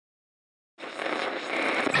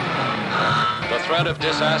threat of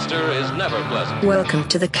disaster is never pleasant. Welcome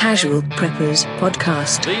to the Casual Preppers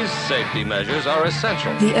podcast. These safety measures are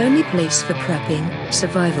essential. The only place for prepping,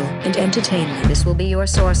 survival, and entertainment. This will be your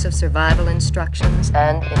source of survival instructions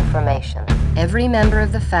and information. Every member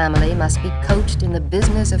of the family must be coached in the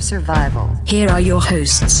business of survival. Here are your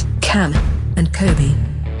hosts, Cam and Kobe.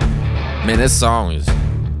 Man, this song is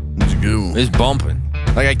good. it's bumping.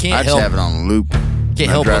 Like I can't I just help have it on loop. Can't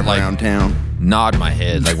help but drive like around town. nod my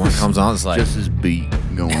head. Like when it comes on, it's like Just this beat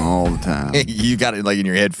going all the time. you got it like in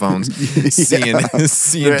your headphones, seeing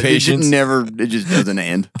patients It just doesn't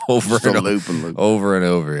end. over Just and a loop and loop. over and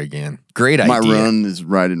over again. Great My idea. run is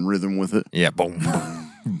right in rhythm with it. Yeah, boom,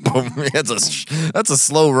 boom, boom. That's a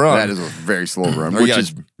slow run. That is a very slow run, Or you which gotta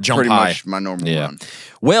is jump pretty high. much my normal Yeah. run.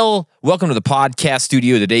 Well, welcome to the podcast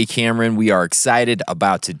studio today, Cameron. We are excited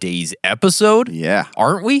about today's episode. Yeah,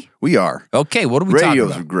 Aren't we? we are. Okay, what are we talking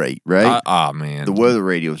Radios are about? great, right? Man. The weather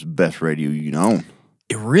radio is the best radio you can own.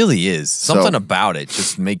 It really is. Something So- about it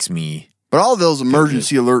just makes me... But all those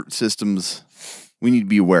emergency alert systems we need to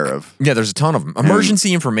be aware of. Yeah, there's a ton of them.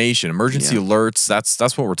 Emergency information, emergency Yeah. alerts, that's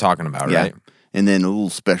what we're talking about, Yeah. right? And then a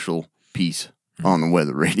little special piece on the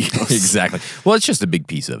weather radios. Exactly. Well, it's just a big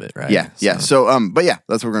piece of it, right? Yeah, yeah. So, but yeah,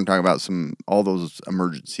 that's what we're going to talk about. All those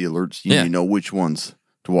emergency alerts. You Yeah. need to know which ones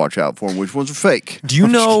to watch out for and which ones are fake. Do you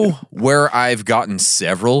know where I've gotten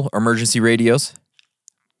several emergency radios?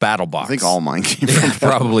 BattleBox. I think all mine came from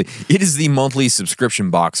Probably. It is the monthly subscription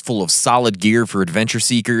box full of solid gear for adventure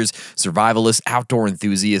seekers, survivalists, outdoor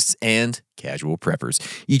enthusiasts, and casual preppers.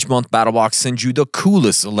 Each month, BattleBox sends you the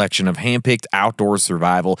coolest selection of handpicked outdoor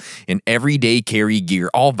survival and everyday carry gear,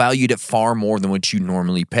 all valued at far more than what you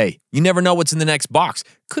normally pay. You never know what's in the next box.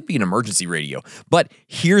 Could be an emergency radio. But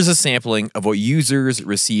here's a sampling of what users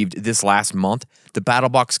received this last month. The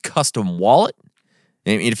BattleBox custom wallet.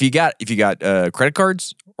 And if you got credit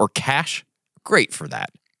cards or cash, great for that.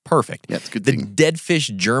 Perfect. Yeah, it's a good The thing.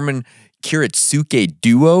 Deadfish German Kiritsuke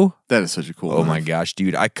Duo. That is such a cool Oh my knife. gosh,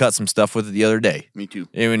 dude. I cut some stuff with it the other day. Me too.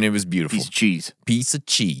 And it was beautiful. Piece of cheese. Piece of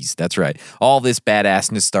cheese. That's right. All this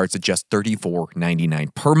badassness starts at just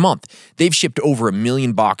 $34.99 per month. They've shipped over 1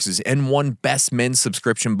 million boxes and won Best Men's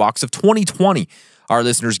Subscription Box of 2020. Our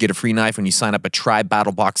listeners get a free knife when you sign up at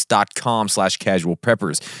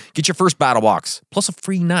trybattlebox.com/casualpreppers. Get your first battle box plus a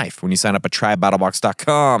free knife when you sign up at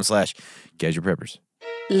trybattlebox.com/casualpreppers.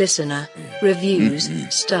 Listener reviews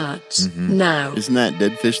starts now. Isn't that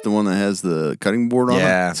Dead Fish the one that has the cutting board on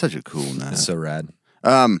Yeah. it? It's such a cool knife. That's so rad.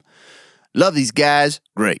 Love these guys.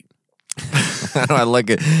 Great. I like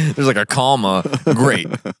it. There's like a comma. Great.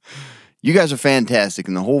 You guys are fantastic,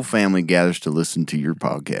 and the whole family gathers to listen to your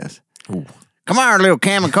podcast. Ooh. Come on, little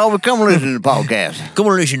Cam and Colby. Come listen to the podcast. Come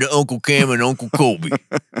on, listen to Uncle Cam and Uncle Colby.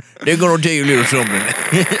 They're going to tell you a little something.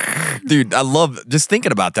 Dude, I love just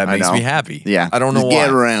thinking about that. I Makes know. me happy. Yeah. I don't know Just why.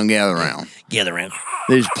 Gather around, gather around. Gather around.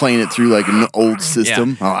 They're just playing it through like an old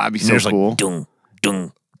system. Yeah. Oh, that'd be And so there's cool. like, dun,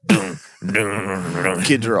 dun, dun, dun.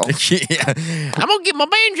 Kids are all. Yeah. I'm going to get my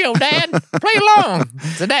banjo, Dad. Play along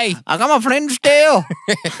today. I got my friend still.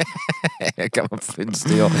 I got my flint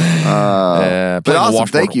steel. But awesome,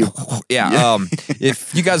 thank you. Yeah.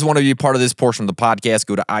 If you guys want to be a part of this portion of the podcast,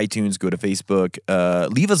 go to iTunes, go to Facebook,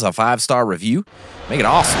 leave us a 5-star review. Make it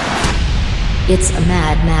awesome. It's a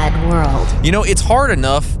mad, mad world. You know, it's hard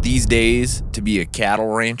enough these days to be a cattle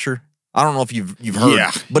rancher. I don't know if you've heard,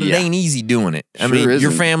 Yeah, but it yeah. ain't easy doing it. I Sure mean, your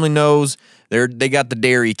isn't. family knows they got the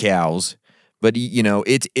dairy cows, but you know,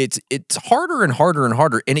 it's harder and harder and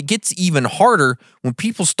harder, and it gets even harder when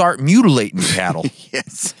people start mutilating cattle.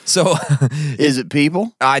 Yes. So Is it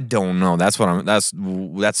people? I don't know. That's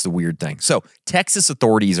the weird thing. So Texas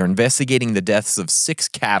authorities are investigating the deaths of 6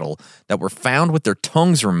 cattle that were found with their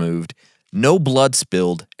tongues removed, no blood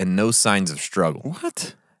spilled, and no signs of struggle.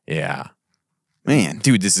 What? Yeah. Man.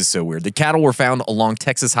 Dude, this is so weird. The cattle were found along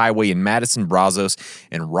Texas Highway in Madison, Brazos,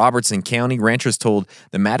 and Robertson County. Ranchers told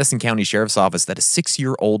the Madison County Sheriff's Office that a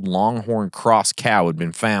 6-year-old Longhorn Cross cow had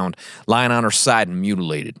been found lying on her side and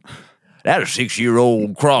mutilated. That a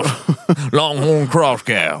 6-year-old Longhorn Cross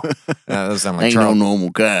cow. That doesn't sound like Ain't Charles. no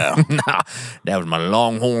normal cow. Nah, that was my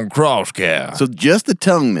Longhorn Cross cow. So just the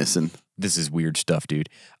tongue missing. This is weird stuff, dude.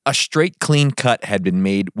 A straight, clean cut had been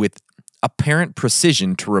made with apparent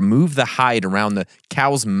precision to remove the hide around the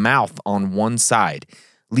cow's mouth on one side,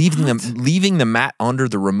 leaving the mat under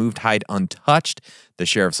the removed hide untouched. The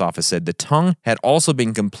sheriff's office said the tongue had also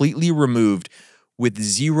been completely removed with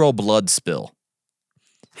 0 blood spill.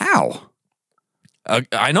 How?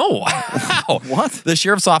 I know. How? What? The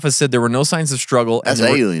sheriff's office said there were no signs of struggle. That's and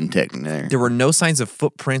there were- alien technique there. There were no signs of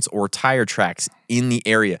footprints or tire tracks in the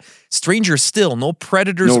area. Stranger still, no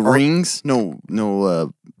predators No or rings? No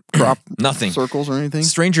crop Nothing. circles or anything?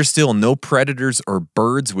 Stranger still, no predators or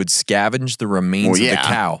birds would scavenge the remains of the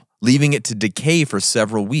cow, leaving it to decay for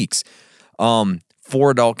several weeks.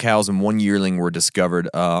 4 adult cows and 1 yearling were discovered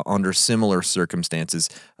under similar circumstances.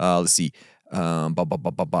 Let's see. On 2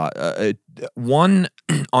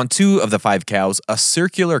 of the 5 cows, a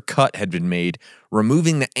circular cut had been made,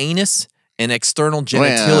 removing the anus and external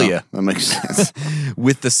genitalia. That makes sense.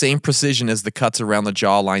 With the same precision as the cuts around the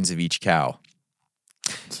jaw lines of each cow.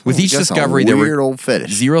 With each That's a discovery, there weird were old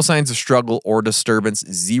fetish. 0 signs of struggle or disturbance,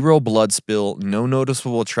 0 blood spill, no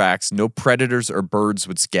noticeable tracks, no predators or birds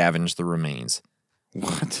would scavenge the remains.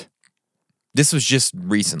 What? This was just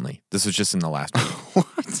recently. This was just in the last week.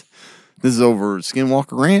 What? This is over at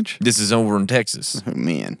Skinwalker Ranch? This is over in Texas. Oh,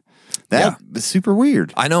 man. That is super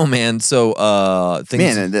weird. I know, man. So,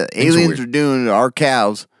 the aliens are doing to our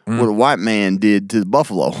cows what a white man did to the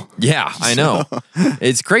buffalo. Yeah, I know.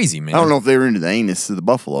 It's crazy, man. I don't know if they were into the anus of the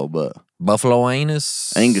buffalo, but Buffalo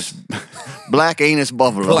anus? Angus, black anus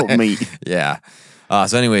buffalo meat. Yeah.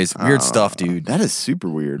 So anyways, weird stuff, dude. That is super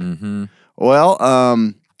weird. Mm-hmm.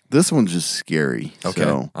 Well, this one's just scary. Okay.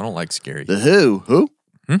 So, I don't like scary. the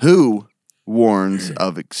WHO warns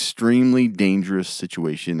of extremely dangerous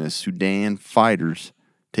situation as Sudan fighters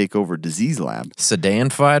take over disease lab. Sedan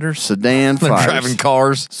fighters? Sudan They're fighters. driving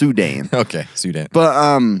cars? Sudan. Okay, Sudan.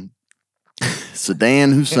 But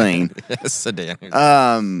Saddam Hussein.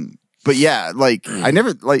 Sedan. But yeah, I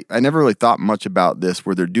never really thought much about this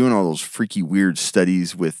where they're doing all those freaky weird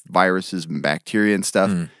studies with viruses and bacteria and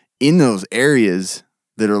stuff in those areas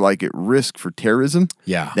that are like at risk for terrorism.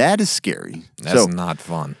 Yeah. That is scary. That's not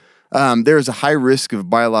fun. There is a high risk of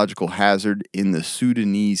biological hazard in the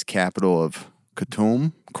Sudanese capital of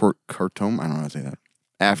Khartoum. Khartoum, I don't know how to say that.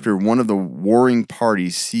 After one of the warring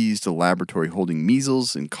parties seized a laboratory holding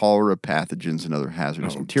measles and cholera pathogens and other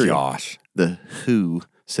hazardous material. Gosh. The WHO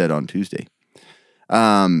said on Tuesday.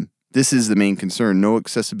 This is the main concern. No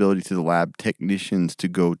accessibility to the lab. Technicians to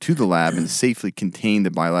go to the lab and safely contain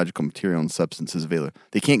the biological material and substances available.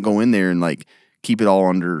 They can't go in there and keep it all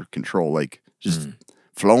under control, just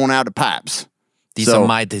flowing out of pipes. These are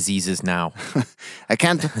my diseases now. I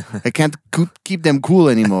can't keep them cool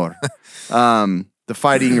anymore. The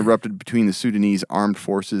fighting erupted between the Sudanese armed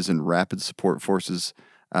forces and rapid support forces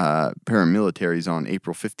paramilitaries on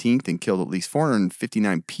April 15th and killed at least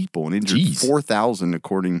 459 people and injured 4,000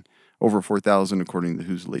 over 4,000 according to the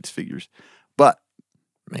WHO's latest figures. But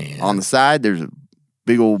on the side, there's a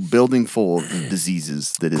big old building full of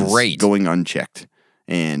diseases that is going unchecked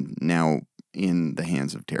and now in the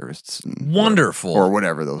hands of terrorists. Wonderful. Or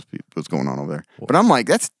whatever what's going on over there. But I'm like,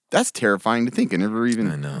 that's terrifying to think. I never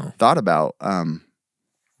even thought about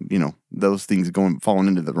those things falling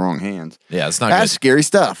into the wrong hands. Yeah, it's not That's good. scary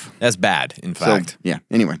stuff. That's bad, in fact. So, yeah,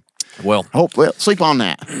 anyway. Well, sleep on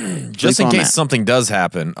that. Just in case something does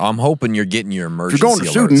happen, I'm hoping you're getting your emergency alerts.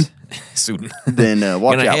 If you're going to Sudan, then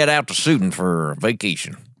watch out. Gonna head out to Sudan for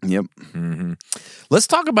vacation. Yep. Mm-hmm. Let's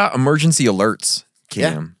talk about emergency alerts,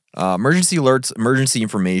 Cam. Yeah. Emergency alerts, emergency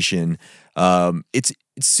information. It's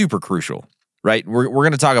super crucial, right? We're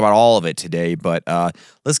going to talk about all of it today, but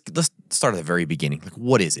let's start at the very beginning.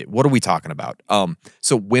 What is it? What are we talking about?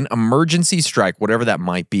 So when emergencies strike, whatever that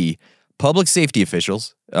might be, public safety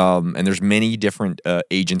officials, and there's many different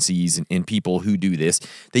agencies and people who do this,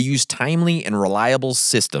 they use timely and reliable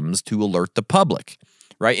systems to alert the public,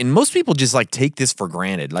 right? And most people just take this for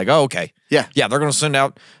granted. Okay. Yeah, they're going to send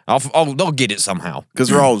out, they'll get it somehow. Because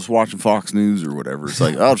they're all just watching Fox News or whatever. It's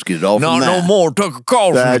I'll just get it all from that. No more Tucker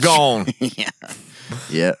Carlson gone.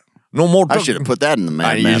 Yeah. No more I should have put that in the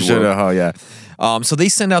Mad World. Oh, yeah. So they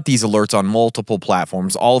send out these alerts on multiple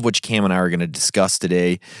platforms, all of which Cam and I are going to discuss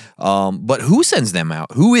today. But who sends them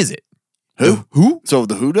out? Who is it? Who? So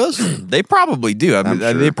the WHO does? They probably do. I mean,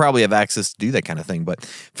 sure. They probably have access to do that kind of thing. But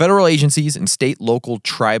federal agencies and state, local,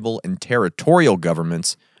 tribal, and territorial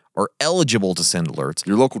governments are eligible to send alerts.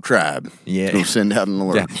 Your local tribe. Yeah. Will send out an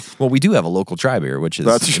alert. Yeah. Well, we do have a local tribe here, which is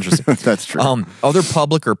interesting. That's true. Other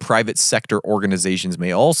public or private sector organizations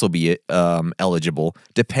may also be eligible,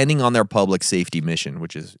 depending on their public safety mission,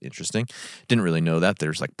 which is interesting. Didn't really know that.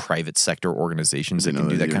 There's private sector organizations that can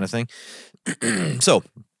do that kind of thing. So,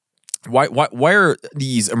 why are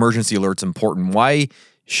these emergency alerts important? Why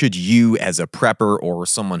should you, as a prepper or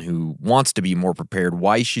someone who wants to be more prepared,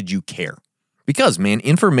 why should you care? Because, man,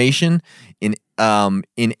 information in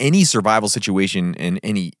any survival situation, in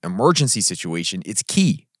any emergency situation, it's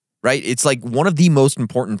key, right? It's one of the most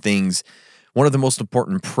important things, one of the most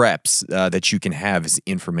important preps that you can have is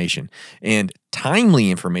information. And timely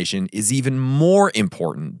information is even more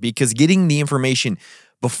important because getting the information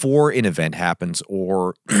before an event happens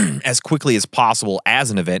or as quickly as possible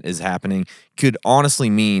as an event is happening could honestly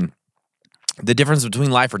mean the difference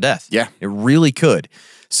between life or death. Yeah. It really could.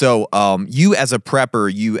 So you as a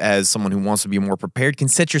prepper, you as someone who wants to be more prepared can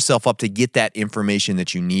set yourself up to get that information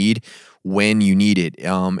that you need when you need it.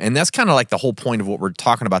 And that's kind of like the whole point of what we're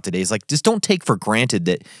talking about today is like, just don't take for granted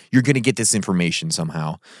that you're going to get this information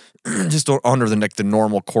somehow. Just under the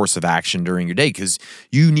normal course of action during your day, because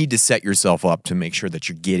you need to set yourself up to make sure that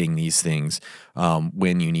you're getting these things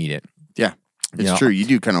when you need it. Yeah, it's You know, true. You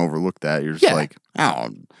do kind of overlook that. You're just Yeah. like, oh,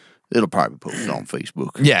 it'll probably post on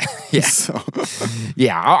Facebook. Yeah, yeah. So,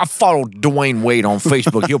 Yeah, I follow Dwayne Wade on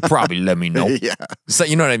Facebook. He'll probably let me know. yeah. So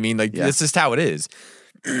you know what I mean? Like Yeah. that's just how it is.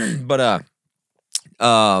 But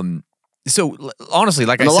so honestly,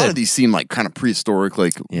 like And I a said, lot of these seem like kind of prehistoric,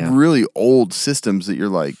 like Yeah. really old systems that you're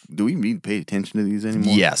like, do we need to pay attention to these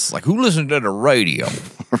anymore? yes, like who listens to the radio?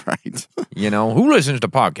 Right. You know, who listens to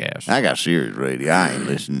podcasts? I got Sirius radio. I ain't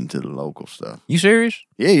listening to the local stuff. You serious?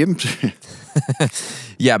 Yeah,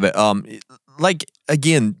 Yeah, but like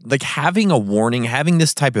again, like having a warning, having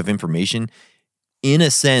this type of information, in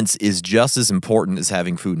a sense, is just as important as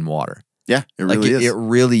having food and water. yeah, it Like really is. it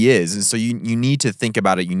really is, and so you need to think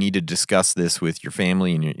about it. You need to discuss this with your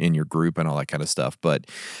family and in your group and all that kind of stuff. But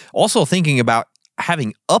also thinking about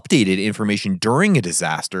having updated information during a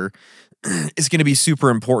disaster is going to be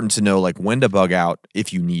super important to know, like when to bug out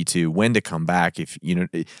if you need to, when to come back if you know.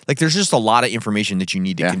 Like there's just a lot of information that you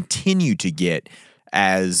need to Yeah. continue to get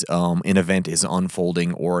as an event is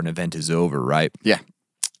unfolding or an event is over, right? yeah.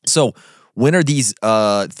 So when are these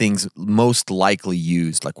things most likely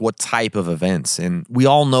used? Like what type of events? And we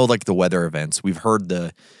all know like the weather events. We've heard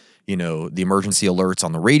the emergency alerts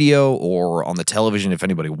on the radio or on the television. If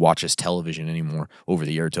anybody watches television anymore, over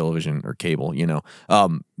the air television or cable,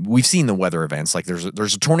 we've seen the weather events. Like there's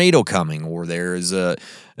a tornado coming, or there's a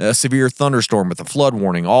severe thunderstorm with a flood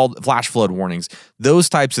warning, all flash flood warnings. Those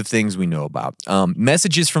types of things we know about.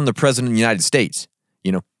 Messages from the President of the United States.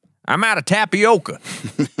 I'm out of tapioca.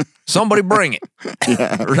 Somebody bring it.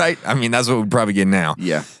 Right? I mean, that's what we'd probably get now.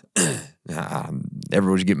 Yeah.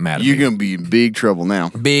 Everybody's getting mad at You're me. going to be in big trouble now.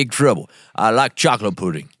 Big trouble. I like chocolate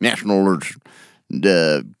pudding. National alerts.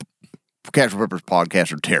 The Casual Peppers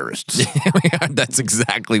podcast are terrorists. That's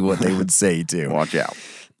exactly what they would say, too. Watch out.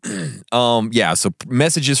 So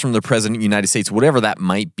messages from the President of the United States, whatever that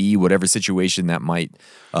might be, whatever situation that might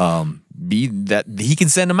be, that he can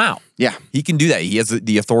send them out. Yeah. He can do that. He has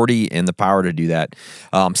the authority and the power to do that.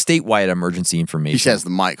 Statewide emergency information. He just has the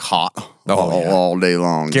mic hot yeah. all day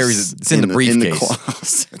long. Carries it's in the briefcase.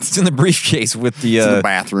 closet. It's in the briefcase with the, in the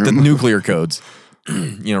bathroom. the nuclear codes.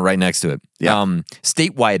 Right next to it. Yeah.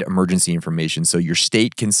 Statewide emergency information. So your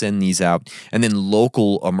state can send these out, and then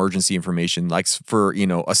local emergency information, like for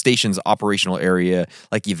a station's operational area,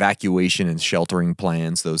 like evacuation and sheltering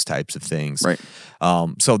plans, those types of things. Right.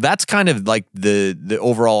 So that's kind of like the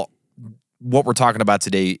overall what we're talking about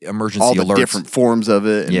today. Emergency All the alerts. different forms of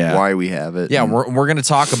it and Yeah. why we have it. Yeah, and we're going to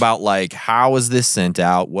talk about like how is this sent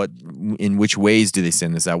out? In which ways do they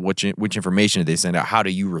send this out? Which information do they send out? How do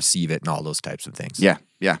you receive it? And all those types of things. yeah.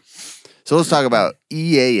 So let's talk about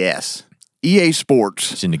EAS. EA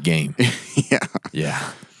Sports. It's in the game. Yeah.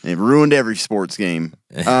 Yeah. It ruined every sports game.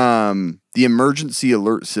 The emergency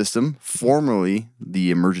alert system, formerly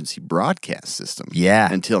the emergency broadcast system. Yeah.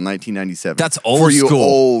 Until 1997. That's old For you school.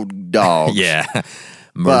 old dogs. Yeah.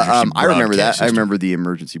 But Emergency I remember broadcast that. I system. remember the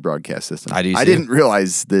emergency broadcast system. I do I too. didn't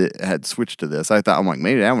realize that it had switched to this. I thought, I'm like,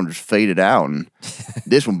 maybe that one just faded out and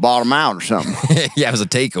this one bottomed out or something. Yeah, it was a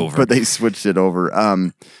takeover. But they switched it over.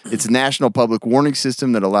 It's a national public warning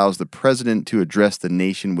system that allows the president to address the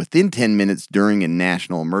nation within 10 minutes during a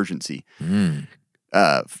national emergency.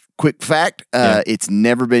 Quick fact, it's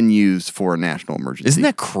never been used for a national emergency. Isn't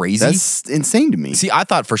that crazy? That's insane to me. See, I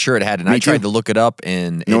thought for sure it had, and Me I tried too. to look it up,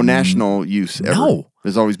 and No and- national use ever. No.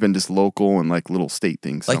 There's always been just local and like little state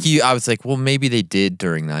things. Like So. I was like, well, maybe they did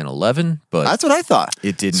during 9/11, but That's what I thought.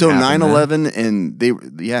 It didn't So happen 9/11 and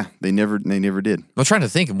they never did. I'm trying to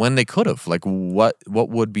think when they could have. Like, what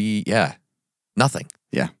would be? Yeah, nothing.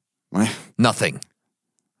 Yeah. Nothing.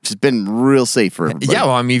 It's been real safe for everybody. Yeah,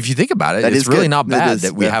 well, I mean, if you think about it, That it's is really good. not That bad is,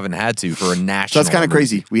 that we yeah. haven't had to for a national. So that's kind of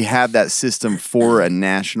emergency. crazy. We have that system for a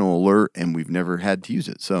national alert, and we've never had to use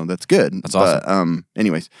it. So that's good. That's awesome. But,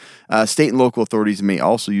 anyways, state and local authorities may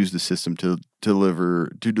also use the system to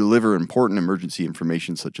deliver important emergency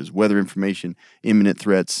information such as weather information, imminent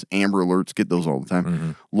threats, Amber Alerts. Get those all the time.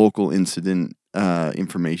 Mm-hmm. Local incident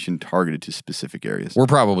information targeted to specific areas. We're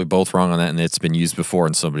probably both wrong on that, and it's been used before,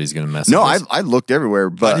 and somebody's going to mess No, with us. I looked everywhere,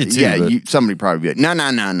 but did too, yeah, but- somebody probably be like,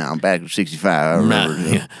 no, back in 65. or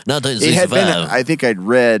whatever. Not that It had been, I think I'd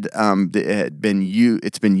read that it had been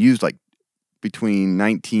it's been used like between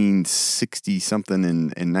 1960 something and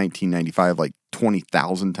 1995, like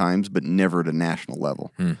 20,000 times, but never at a national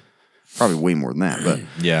level. Probably way more than that, but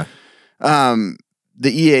Yeah. the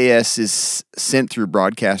EAS is sent through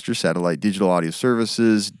broadcasters, satellite digital audio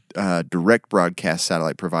services, direct broadcast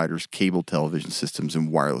satellite providers, cable television systems,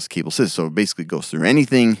 and wireless cable systems. So it basically goes through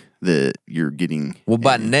anything that you're getting. What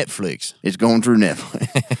about Netflix? It's going through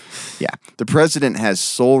Netflix. Yeah. The president has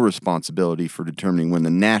sole responsibility for determining when the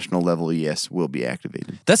national level EAS will be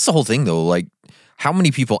activated. That's the whole thing, though. Like, how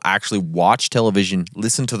many people actually watch television,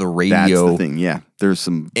 listen to the radio? That's the thing. Yeah. There's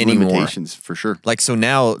some Anymore. limitations for sure. Like, so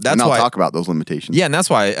now that's and I'll why. talk about those limitations. Yeah, and that's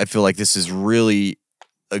why I feel like this is really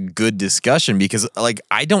a good discussion because, like,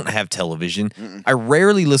 I don't have television. I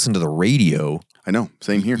rarely listen to the radio, I know.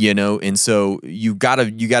 Same here. you know, and so you gotta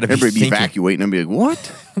be Everybody be thinking, evacuating and be like, what?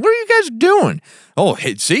 what are you guys doing? Oh,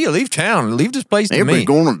 hey, see you leave town, leave this place to Everybody me.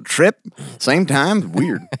 going on a trip same time?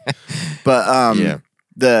 Weird. But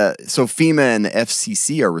Yeah. so FEMA and the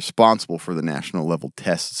FCC are responsible for the national level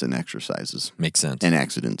tests and exercises Makes sense. and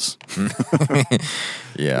accidents.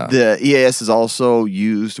 Yeah. The EAS is also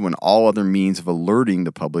used when all other means of alerting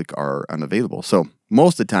the public are unavailable. So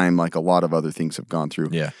most of the time, like a lot of other things have gone through.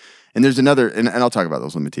 Yeah. And there's another, and I'll talk about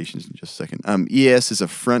those limitations in just a second. EAS is a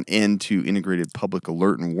front end to integrated public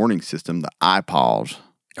alert and warning system, the iPaws.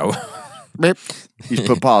 Oh, Beep. You just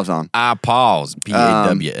put pause on. I pause.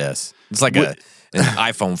 PAWS. It's like an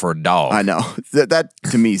iPhone for a dog. I know. That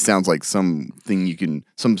to me sounds like something you can,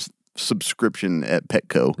 some subscription at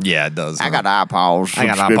Petco. Yeah, it does. I got iPaws I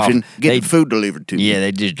got subscription. iPaws. Get They- the food delivered to me. Yeah,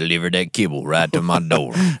 they just delivered that kibble right to my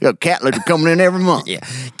door. Got cat litter coming in every month. Yeah,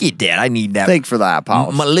 get that. I need that. Thanks for the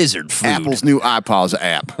iPaws. my lizard food. Apple's new iPaws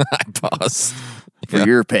app iPaws. for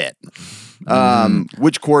your pet.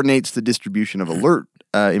 Which coordinates the distribution of alert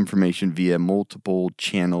information via multiple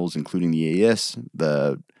channels, including the EAS,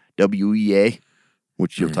 the WEA,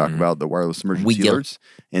 which you'll talk about, the wireless emergency WEA. alerts,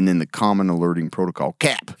 and then the Common Alerting Protocol,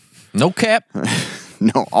 CAP. No cap.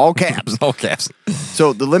 No, all caps. All caps.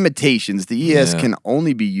 So the limitations, the EAS Yeah. can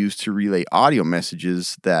only be used to relay audio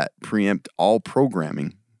messages that preempt all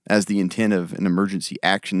programming, as the intent of an emergency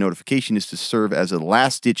action notification is to serve as a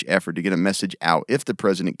last-ditch effort to get a message out if the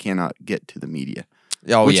president cannot get to the media.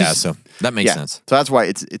 Oh, Which yeah. is- So that makes Yeah. sense. So that's why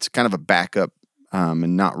it's kind of a backup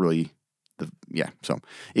and not really so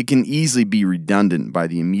it can easily be redundant by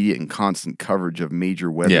the immediate and constant coverage of major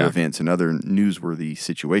weather Yeah. events and other newsworthy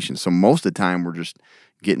situations. So most of the time we're just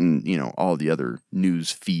getting, all the other news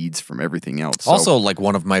feeds from everything else. So, Also, like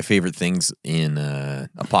one of my favorite things in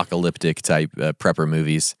apocalyptic type prepper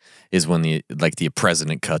movies is when the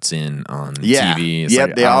president cuts in on yeah. TV. It's Yep,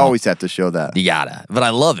 like, they oh, always have to show that. you gotta. But I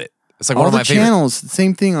love it. It's like All one of the my favorite channels,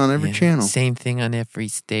 same thing on every channel. Same thing on every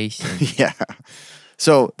station. Yeah.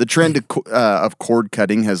 So the trend of cord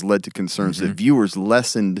cutting has led to concerns Mm-hmm. that viewers'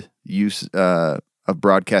 lessened use of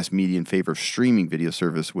broadcast media in favor of streaming video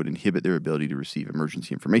service would inhibit their ability to receive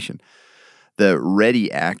emergency information. The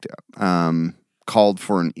READY Act called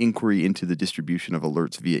for an inquiry into the distribution of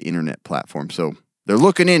alerts via internet platforms. So they're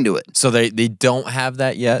looking into it. So they don't have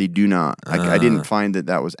that yet? They do not. I didn't find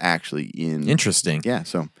that was actually in. Interesting. Yeah,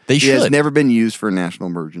 so They it has should. never been used for a national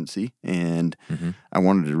emergency, and Mm-hmm. I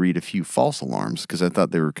wanted to read a few false alarms because I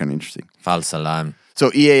thought they were kind of interesting. False alarm. So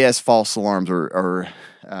EAS false alarms are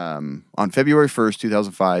on February 1st,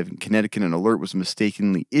 2005, in Connecticut, an alert was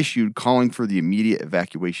mistakenly issued calling for the immediate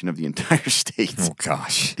evacuation of the entire state. Oh,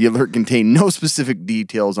 gosh. The alert contained no specific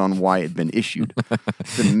details on why it had been issued.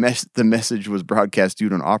 The message was broadcast due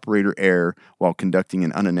to an operator error while conducting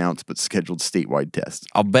an unannounced but scheduled statewide test.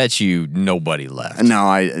 I'll bet you nobody left.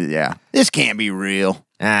 No, this can't be real.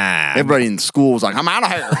 Ah, Everybody in school was like, I'm out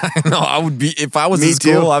of here. no, I would be, if I was Me in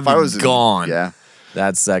school, too. I'd If I be was in- gone. Yeah.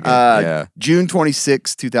 That second. Yeah. June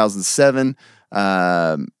 26, 2007,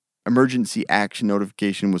 emergency action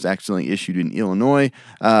notification was accidentally issued in Illinois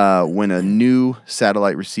when a new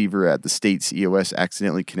satellite receiver at the state's EOS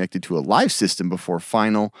accidentally connected to a live system before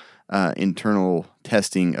final internal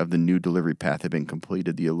testing of the new delivery path had been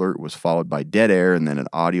completed. The alert was followed by dead air and then an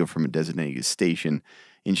audio from a designated station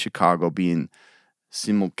in Chicago being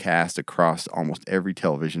simulcast across almost every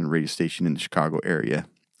television and radio station in the Chicago area.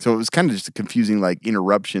 So it was kind of just a confusing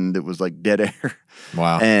interruption that was like dead air.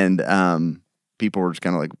 Wow. And people were just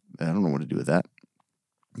kind of like, I don't know what to do with that.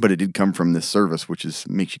 But it did come from this service, which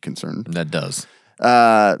makes you concerned. That does.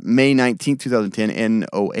 May 19th, 2010,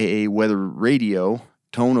 NOAA Weather Radio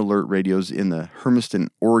tone alert radios in the Hermiston,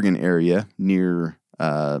 Oregon area near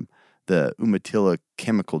the Umatilla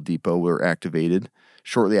Chemical Depot were activated.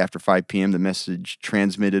 Shortly after 5 p.m., the message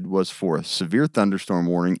transmitted was for a severe thunderstorm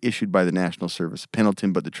warning issued by the National Service of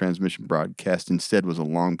Pendleton, but the transmission broadcast instead was a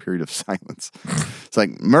long period of silence. It's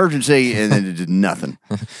like, emergency, and then it did nothing.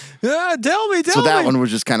 Tell me. So that one was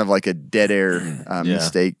just kind of like a dead air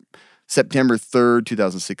mistake. September 3rd,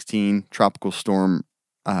 2016, Tropical Storm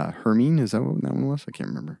Hermine, is that what that one was? I can't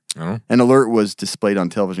remember. Oh. An alert was displayed on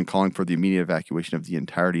television calling for the immediate evacuation of the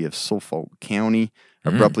entirety of Suffolk County,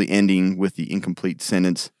 abruptly ending with the incomplete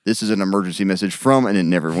sentence, "This is an emergency message from," and it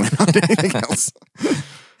never went on to anything else.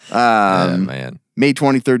 Man. May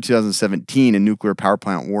 23rd, 2017, a nuclear power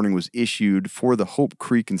plant warning was issued for the Hope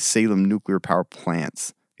Creek and Salem nuclear power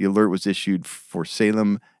plants. The alert was issued for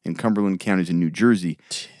Salem and Cumberland counties in New Jersey.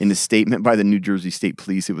 In a statement by the New Jersey State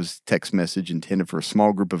Police, it was a text message intended for a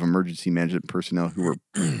small group of emergency management personnel who were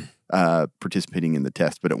participating in the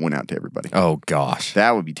test, but it went out to everybody. Oh, gosh.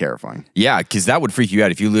 That would be terrifying. Yeah, because that would freak you out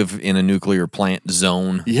if you live in a nuclear plant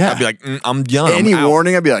zone. Yeah. I'd be like, I'm done. Any I'm out.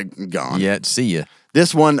 warning, I'd be like, gone. Yeah, see ya.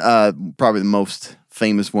 This one, probably the most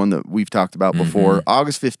famous one that we've talked about before,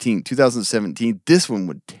 August 15th, 2017. This one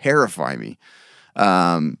would terrify me.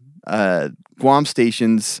 Guam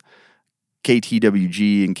stations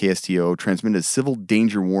KTWG and KSTO transmitted a civil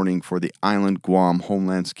danger warning for the island. Guam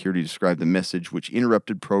Homeland Security described the message, which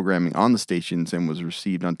interrupted programming on the stations and was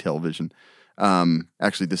received on television.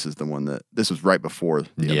 Actually, this is the one this was right before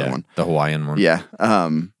the other one. The Hawaiian one. Yeah.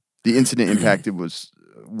 The incident impacted was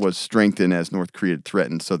strengthened as North Korea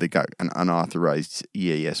threatened, so they got an unauthorized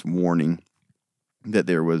EAS warning that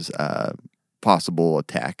there was a possible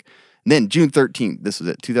attack. And then June 13th, this was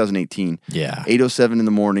at 2018. Yeah. 8:07 in the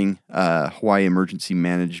morning, Hawaii Emergency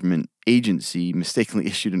Management Agency mistakenly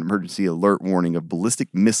issued an emergency alert warning of ballistic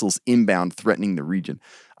missiles inbound threatening the region.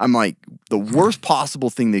 I'm like, the worst possible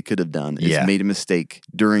thing they could have done is made a mistake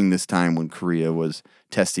during this time when Korea was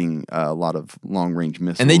testing a lot of long-range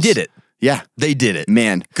missiles. And they did it. Yeah. They did it.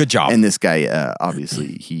 Man. Good job. And this guy,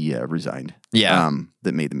 obviously, he resigned. Yeah.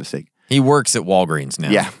 That made the mistake. He works at Walgreens now.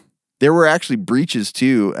 Yeah. There were actually breaches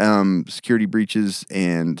too, security breaches,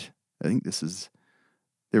 and I think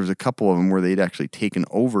there was a couple of them where they'd actually taken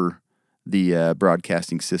over the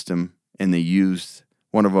broadcasting system, and they used,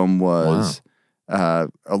 one of them was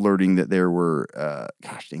alerting that there were,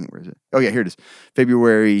 gosh dang it, where is it? Oh yeah, here it is.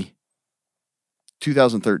 February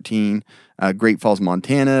 2013, Great Falls,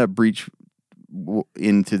 Montana, a breach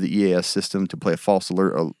into the EAS system to play a false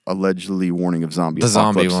alert, allegedly warning of zombie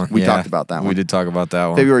apocalypse. The zombie one. We talked about that one. We did talk about that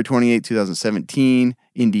one. February 28, 2017,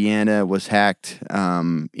 Indiana was hacked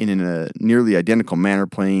in a nearly identical manner,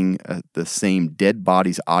 playing the same dead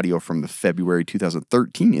bodies audio from the February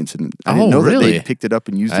 2013 incident. I didn't know that they picked it up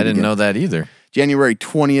and used it I didn't again. know that either. January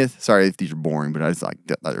 20th, sorry if these are boring, but I was like,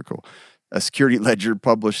 they're cool. A security ledger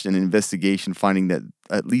published an investigation finding that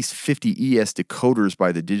at least 50 ES decoders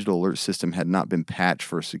by the digital alert system had not been patched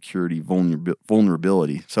for a security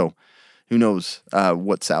vulnerability. So who knows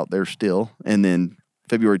what's out there still. And then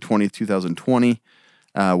February 20th, 2020,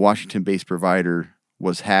 Washington-based provider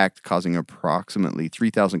was hacked, causing approximately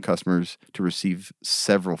 3,000 customers to receive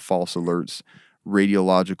several false alerts,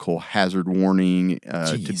 radiological hazard warning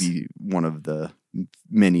to be one of the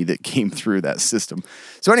many that came through that system.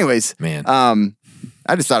 So anyways, man,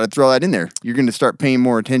 I just thought I'd throw that in there. You're going to start paying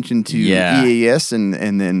more attention to EAS, and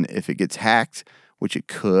then if it gets hacked, which it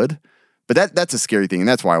could, but that's a scary thing, and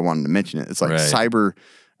that's why I wanted to mention it. It's like cyber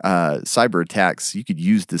attacks. You could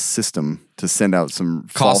use this system to send out some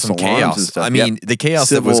false alarms chaos and stuff. I mean, the chaos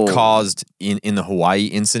that was caused in the Hawaii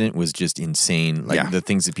incident was just insane. Like the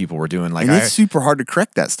things that people were doing. Like, and it's super hard to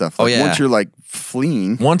correct that stuff. Like, once you're like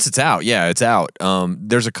fleeing. Once it's out, it's out.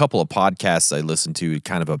 There's a couple of podcasts I listened to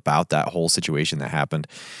kind of about that whole situation that happened.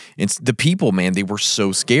 It's the people, man, they were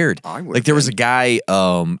so scared. Like there was a guy.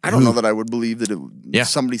 I don't know that I would believe that it was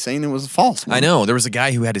somebody saying it was a false one. I know. There was a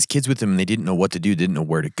guy who had his kids with him and they didn't know what to do, didn't know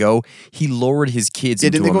where to go. He lowered his kids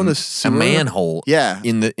into a manhole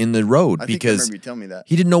in the road because I remember you telling me that.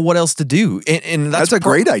 He didn't know what else to do. And that's a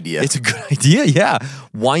great idea. It's a good idea, yeah.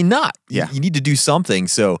 Why not? Yeah. You need to do something.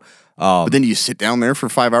 So but then you sit down there for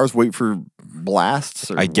 5 hours, wait for blasts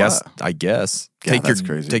or I guess. God, that's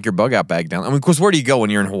crazy. Take your bug out bag down. I mean, of course, where do you go when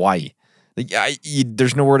you're in Hawaii?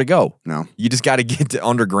 There's nowhere to go. No. You just got to get to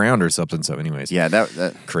underground or something. So anyways. Yeah,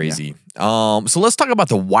 that crazy. Yeah. So let's talk about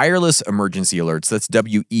the wireless emergency alerts. That's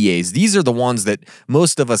WEAs. These are the ones that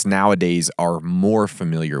most of us nowadays are more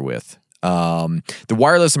familiar with. The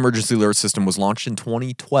wireless emergency alert system was launched in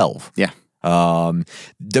 2012. Yeah.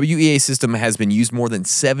 WEA system has been used more than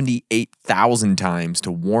 78,000 times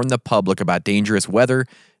to warn the public about dangerous weather,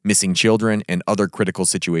 missing children, and other critical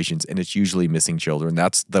situations. And it's usually missing children.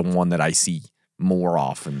 That's the one that I see more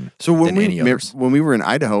often than any others. When we were in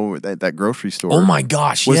Idaho at that grocery store. Oh my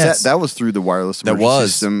gosh, was yes. that was through the wireless emergency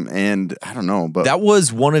system, and I don't know, but that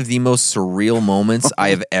was one of the most surreal moments I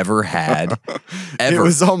have ever had. Ever. It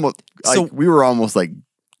was almost like we were almost like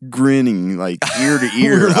grinning like ear to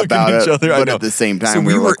ear about it, but at the same time so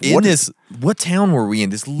we were like, in what town were we in?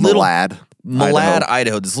 This little Malad,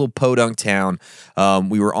 Idaho, this little podunk town.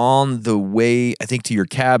 We were on the way, I think, to your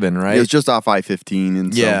cabin, right? It was just off I-15.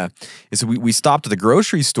 And so we stopped at the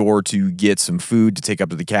grocery store to get some food to take up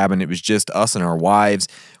to the cabin. It was just us and our wives.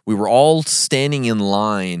 We were all standing in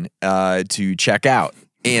line to check out.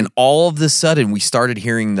 And all of a sudden, we started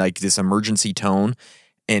hearing like this emergency tone,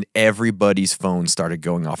 and everybody's phone started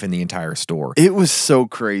going off in the entire store. It was so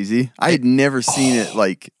crazy. I had never seen it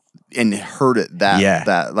like... and heard it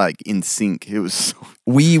that like in sync. It was so...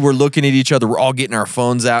 We were looking at each other. We're all getting our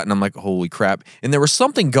phones out, and I'm like, holy crap. And there was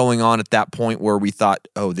something going on at that point where we thought,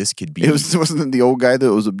 oh, this could be... Wasn't it the old guy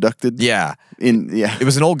that was abducted? Yeah. It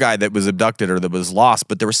was an old guy that was abducted or that was lost,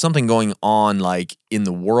 but there was something going on like in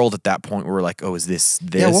the world at that point where we're like, oh, is this?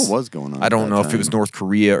 Yeah, what was going on? I don't know if it was North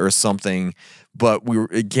Korea or something, but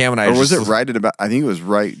Cam and I... Or was it right at about... I think it was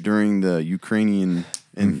right during the Ukrainian...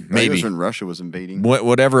 And maybe it was when Russia was invading.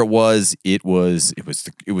 Whatever it was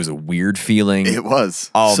a weird feeling. It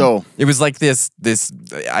was. So it was like this.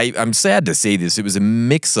 I'm sad to say this. It was a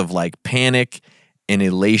mix of like panic and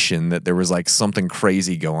elation that there was like something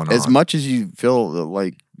crazy going on. As much as you feel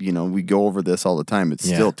like we go over this all the time, it's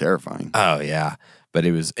still terrifying. Oh yeah. But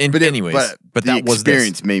it was, but that was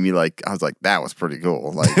experience made me like, I was like, that was pretty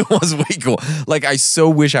cool. Like it was way cool. Like I so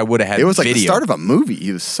wish I would have had. It was like video. The start of a movie.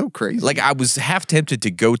 It was so crazy. Like I was half tempted to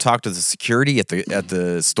go talk to the security at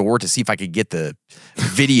the store to see if I could get the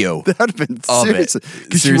video. That would have been serious.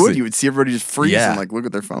 Because you would see everybody just freeze and like look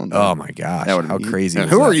at their phone. Oh my gosh, how crazy! And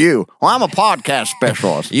who are you? Well, I'm a podcast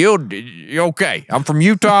specialist. You okay? I'm from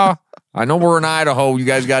Utah. I know we're in Idaho. You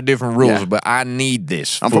guys got different rules, but I need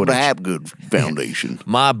this. I'm from the Hapgood Foundation.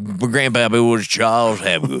 My grandpappy was Charles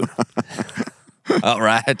Hapgood. All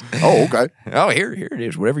right. Oh, okay. Oh, here it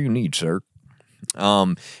is. Whatever you need, sir.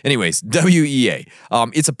 Anyways, WEA.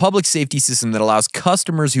 It's a public safety system that allows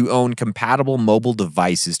customers who own compatible mobile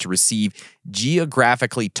devices to receive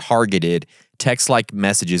geographically targeted text-like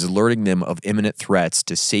messages alerting them of imminent threats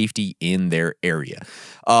to safety in their area.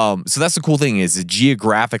 So that's the cool thing is it's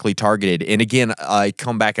geographically targeted. And again, I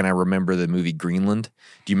come back and I remember the movie Greenland.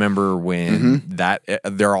 Do you remember when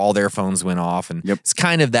all their phones went off? And it's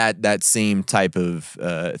kind of that same type of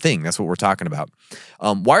thing. That's what we're talking about.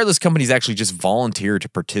 Wireless companies actually just volunteer to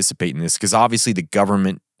participate in this because obviously the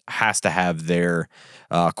government has to have their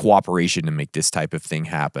cooperation to make this type of thing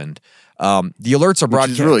happen. The alerts are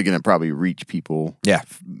broadcast. Which is really going to probably reach people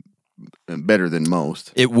better than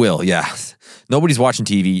most. It will, yeah. Nobody's watching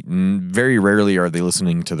TV. Very rarely are they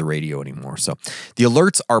listening to the radio anymore. So the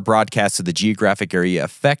alerts are broadcast to the geographic area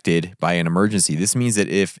affected by an emergency. This means that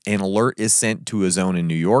if an alert is sent to a zone in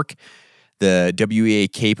New York, the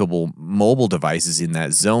WEA-capable mobile devices in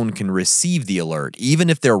that zone can receive the alert, even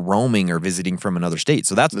if they're roaming or visiting from another state.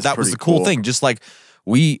 So that was the cool thing. Just like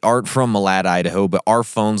we aren't from Malad, Idaho, but our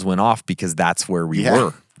phones went off because that's where we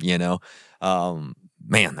were,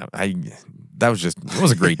 Man, it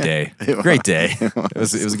was a great day. Great day. It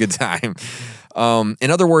was a good time.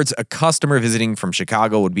 In other words, a customer visiting from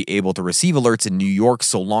Chicago would be able to receive alerts in New York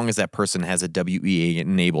so long as that person has a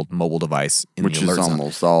WEA-enabled mobile device in the alert zone.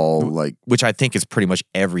 Almost all like... Which I think is pretty much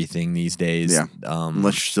everything these days. Yeah,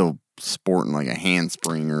 unless you're still sporting like a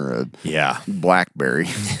handspring or a BlackBerry.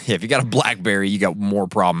 Yeah, if you got a BlackBerry, you got more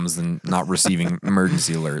problems than not receiving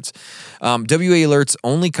emergency alerts. WEA alerts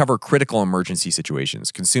only cover critical emergency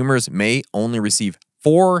situations. Consumers may only receive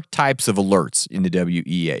 4 types of alerts in the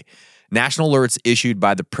WEA. National alerts issued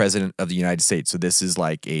by the President of the United States. So this is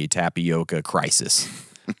like a tapioca crisis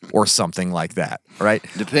or something like that, right?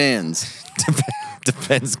 Depends.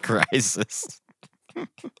 Depends crisis.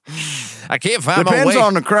 I can't find my way. Depends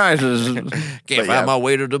on the crisis. Can't find my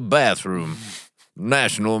way to the bathroom.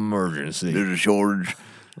 National emergency. There's a shortage.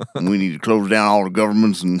 We need to close down all the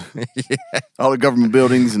governments and all the government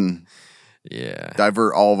buildings and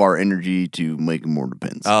divert all of our energy to make more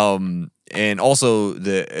defense. And also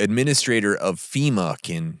the administrator of FEMA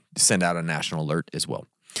can send out a national alert as well.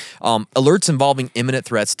 Alerts involving imminent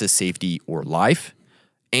threats to safety or life.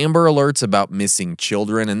 Amber alerts about missing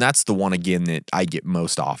children, and that's the one, again, that I get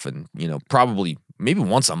most often, probably maybe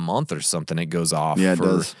once a month or something. It goes off Yeah, it for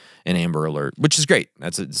does. an Amber Alert, which is great.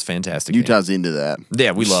 It's fantastic. Utah's into that.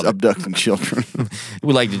 Yeah, we love it. abducting children.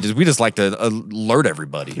 We just like to alert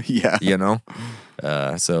everybody. Yeah. You know?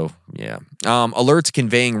 So yeah. Alerts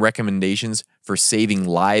conveying recommendations for saving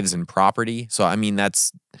lives and property. So I mean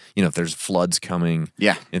that's if there's floods coming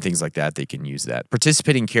Yeah. and things like that, they can use that.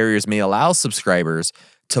 Participating carriers may allow subscribers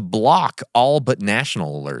to block all but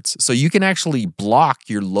national alerts. So you can actually block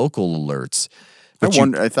your local alerts.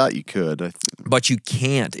 I thought you could. But you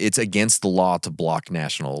can't. It's against the law to block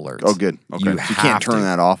national alerts. Oh, good. Okay. You, You have can't turn to.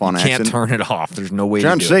 that off on You accident? can't turn it off. There's no way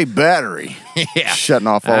Trying to to do save battery. it. Yeah. Shutting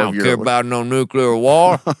off all I of don't your. care about no nuclear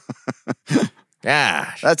war.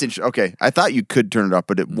 Gosh. That's interesting. Okay, I thought you could turn it off,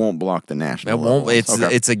 but it won't block the national. It won't. level.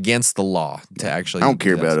 Okay. It's against the law to actually. I don't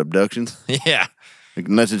care do about that. abductions Yeah.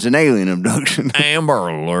 unless it's an alien abduction. Amber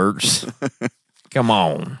Alerts. Come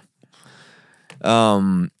on.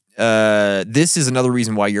 This is another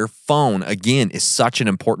reason why your phone, again, is such an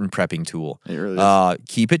important prepping tool. It really is.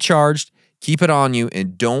 Keep it charged, keep it on you,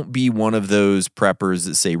 and don't be one of those preppers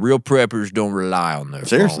that say real preppers don't rely on their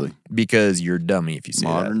Seriously. phone. Because you're a dummy if you say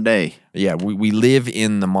Modern that. day. Yeah, we live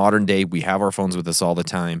in the modern day. We have our phones with us all the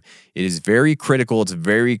time. It is very critical. It's a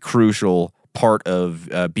very crucial part of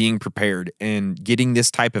being prepared and getting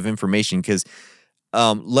this type of information because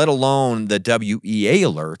let alone the WEA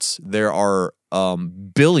alerts, there are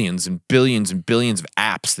billions and billions and billions of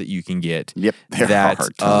apps that you can get. Yep, there that are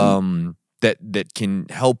a ton. that can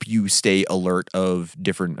help you stay alert of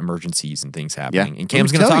different emergencies and things happening. And Let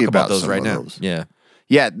Cam's me going to tell talk you about about those some right of now. those. Yeah.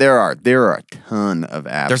 Yeah, there are a ton of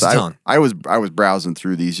apps. There's a ton. I was browsing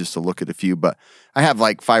through these just to look at a few, but I have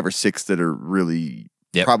like 5 or 6 that are really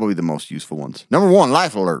probably the most useful ones. Number 1,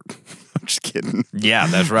 Life Alert. I'm just kidding. Yeah,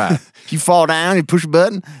 that's right. If you fall down, you push a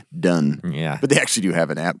button, done. Yeah. But they actually do have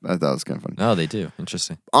an app. I thought it was kind of funny. Oh, they do.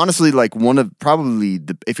 Interesting. Honestly, like one of probably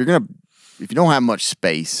if you don't have much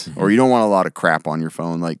space or you don't want a lot of crap on your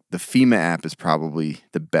phone, like the FEMA app is probably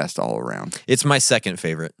the best all around. It's my second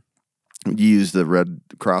favorite. You use the Red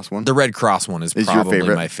Cross one? The Red Cross one is Is your probably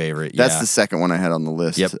favorite? my favorite. That's yeah. the second one I had on the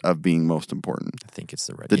list Yep. of being most important. I think it's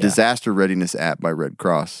the Red. The yeah. Disaster Readiness app by Red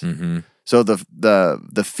Cross. Mm-hmm. So the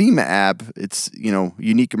FEMA app, it's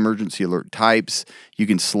unique emergency alert types. You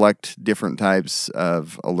can select different types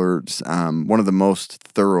of alerts. One of the most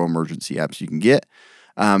thorough emergency apps you can get.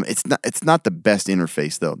 It's not the best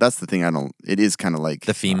interface though. That's the thing. It is kind of like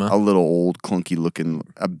The FEMA? a little old, clunky looking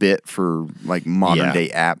a bit for like modern day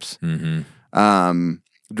apps. Mm-hmm.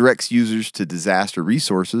 Directs users to disaster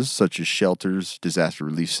resources such as shelters, disaster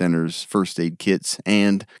relief centers, first aid kits,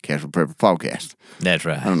 and Casual Prepper Podcast. That's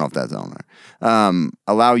right. I don't know if that's on there.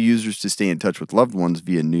 Allow users to stay in touch with loved ones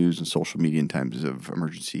via news and social media in times of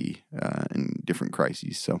emergency and different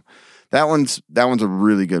crises. So that one's a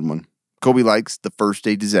really good one. Kobe likes the First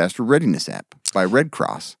Aid Disaster Readiness app by Red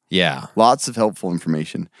Cross. Yeah. Lots of helpful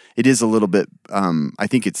information. It is a little bit, I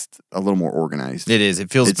think it's a little more organized. It is.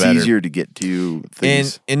 It feels It's better. easier to get to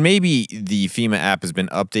things. And maybe the FEMA app has been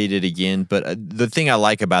updated again, but the thing I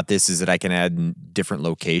like about this is that I can add different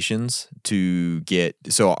locations to get.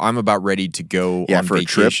 So I'm about ready to go on for a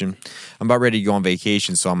trip. vacation. I'm about ready to go on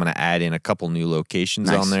vacation, so I'm going to add in a couple new locations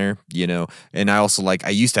Nice. on there. And I also I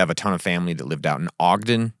used to have a ton of family that lived out in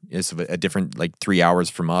Ogden. It's a different 3 hours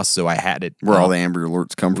from us, so I had it Where all the Amber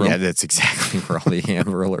Alerts come from. Yeah, that's exactly where all the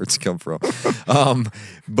Amber Alerts come from.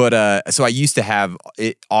 So I used to have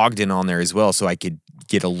Ogden on there as well, so I could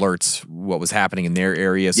get alerts what was happening in their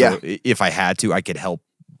area. So if I had to, I could help,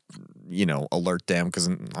 alert them because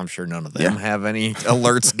I'm sure none of them have any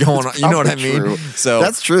alerts going on. You know what I mean? True. So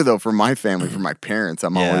that's true though. For my family, for my parents,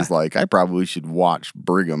 I'm always like, I probably should watch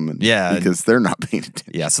Brigham. Because they're not paying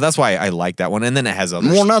attention. yeah, so that's why I like that one. And then it has other.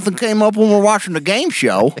 Well, nothing came up when we're watching the game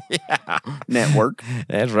show. Network.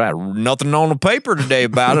 That's right. Nothing on the paper today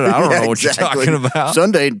about it. I don't know what exactly. you're talking about.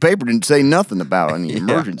 Sunday, the paper didn't say nothing about any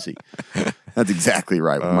emergency. That's exactly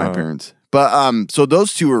right with my parents. But so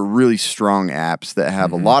those two are really strong apps that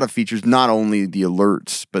have a lot of features. Not only the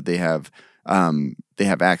alerts, but they have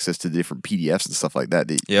access to different PDFs and stuff like that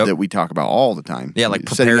that we talk about all the time. Yeah, like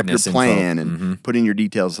setting up your preparedness plan info. and putting your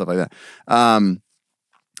details and stuff like that.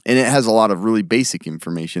 And it has a lot of really basic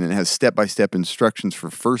information. It has step-by-step instructions for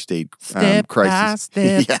first aid crises.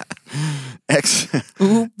 Step. Yeah.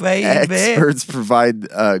 Ooh, baby. Experts provide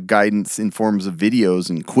guidance in forms of videos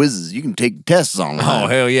and quizzes. You can take tests online. Oh,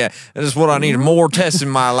 hell yeah. This is what I need. More tests in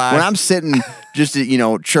my life. When I'm sitting just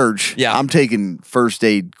at church, I'm taking first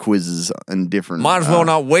aid quizzes and different. Might as well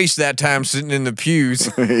not waste that time sitting in the pews.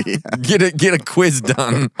 Get a quiz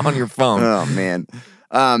done on your phone. Oh, man.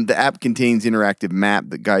 The app contains interactive map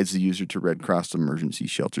that guides the user to Red Cross emergency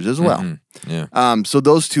shelters as well. Yeah. So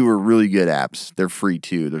those two are really good apps. They're free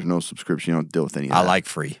too. There's no subscription. You don't deal with any of that. I like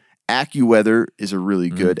free. AccuWeather is a really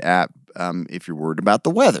good app if you're worried about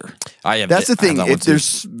the weather. That's the thing. If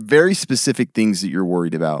there's very specific things that you're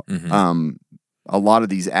worried about, a lot of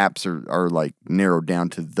these apps are like narrowed down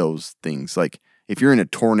to those things. Like if you're in a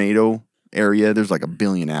tornado area, there's like a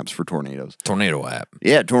billion apps for tornadoes. Tornado app.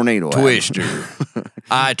 Yeah, tornado app. Twister.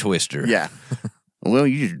 Eye twister. Yeah. Well,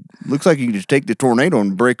 looks like you can just take the tornado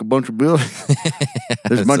and break a bunch of buildings.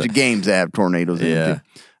 There's a bunch of games that have tornadoes in it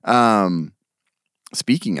too.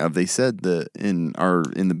 Speaking of, they said that in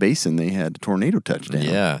the basin they had a tornado touchdown.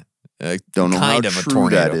 Yeah. Don't know kind how of true a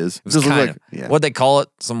tornado. that is. It was kind of. What'd they call it?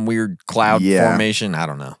 Some weird cloud formation? I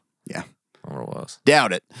don't know. Yeah. I don't know what it was.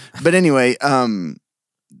 Doubt it. But anyway,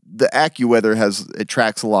 the AccuWeather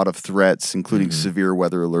tracks a lot of threats, including severe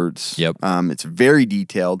weather alerts. Yep. It's very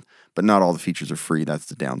detailed, but not all the features are free. That's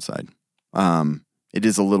the downside. It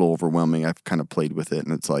is a little overwhelming. I've kind of played with it,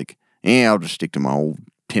 and it's like, I'll just stick to my old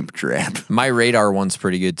temperature app. My Radar one's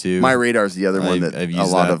pretty good too. My Radar is the other one that I've a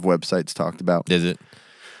used lot that. of websites talked about. Is it?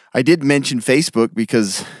 I did mention Facebook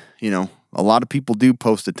because, a lot of people do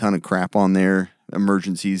post a ton of crap on there,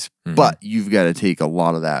 emergencies, but you've got to take a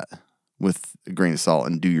lot of that with a grain of salt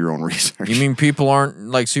and do your own research. You mean people aren't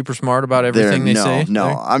like super smart about everything they say? No,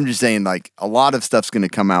 I'm just saying like a lot of stuff's going to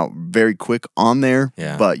come out very quick on there,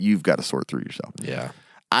 but you've got to sort through yourself. Yeah.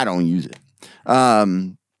 I don't use it.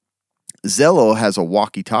 Zello has a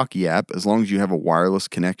walkie-talkie app as long as you have a wireless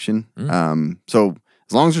connection. So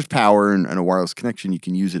as long as there's power and a wireless connection, you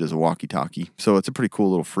can use it as a walkie-talkie. So it's a pretty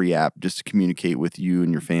cool little free app just to communicate with you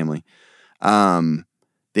and your family.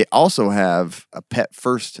 They also have a Pet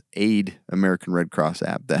First Aid American Red Cross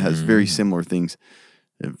app that has very similar things.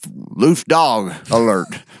 Loose dog alert.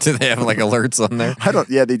 Do they have like alerts on there?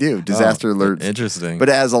 Yeah, they do. Disaster alerts. Interesting. But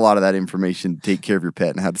it has a lot of that information to take care of your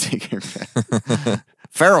pet and how to take care of your pet.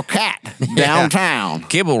 Feral cat downtown.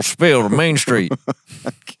 Kibble spilled on Main Street.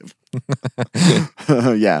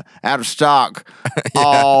 Yeah, out of stock.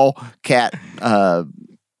 All cat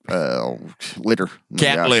litter.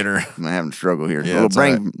 Cat litter. I'm having a struggle here. Yeah,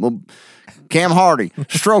 little Cam Hardy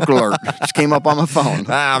stroke alert just came up on my phone.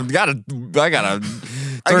 I gotta turn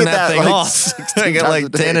that thing like off. 16 I get times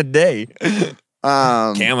like 10 a day.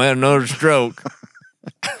 Cam had another stroke.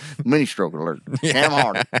 Mini stroke alert. Cam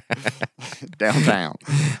Hardy downtown.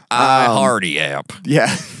 Hardy app.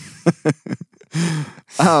 Yeah.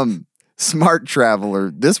 Smart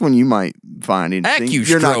Traveler. This one you might find interesting.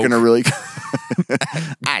 You're not going to really.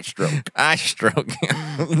 Eye stroke.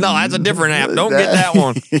 No, that's a different app. Don't get that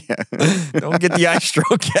one. Don't get the eye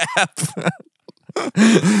stroke app.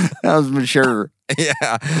 That was mature.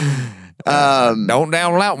 Yeah. Don't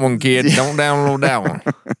download that one, kid. Don't download that one.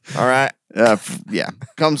 All right. Yeah.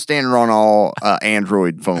 Comes standard on all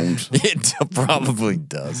Android phones. It probably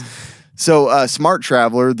does. So, Smart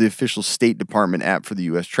Traveler, the official State Department app for the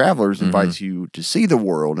U.S. travelers, invites you to see the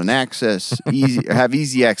world and have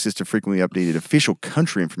easy access to frequently updated official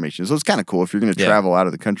country information. So it's kind of cool. If you're going to travel out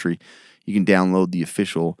of the country, you can download the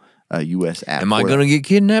official U.S. app. Am I going to get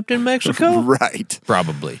kidnapped in Mexico? Right.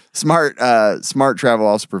 Probably. Smart Travel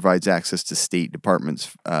also provides access to State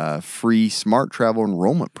Department's free Smart Travel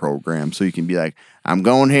enrollment program. So you can be like, I'm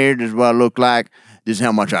going here. This is what I look like. This is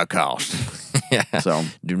how much I cost. Yeah. So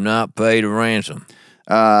do not pay the ransom.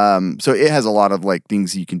 So it has a lot of like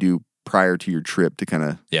things you can do prior to your trip to kind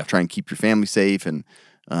of try and keep your family safe and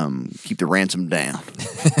keep the ransom down.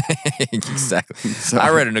 Exactly. So,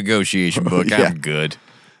 I read a negotiation book. I'm good.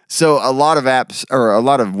 So a lot of apps or a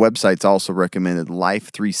lot of websites also recommended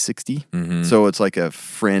Life 360. So it's like a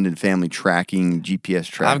friend and family tracking, GPS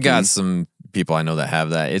tracking. I've got some people I know that have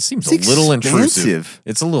that. It seems a little intrusive.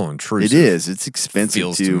 It's a little intrusive. It is. It's expensive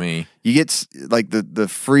feels too. To me. You get like the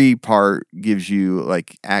free part gives you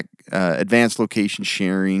like advanced location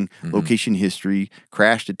sharing, location history,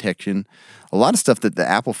 crash detection, a lot of stuff that the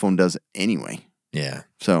Apple phone does anyway. Yeah.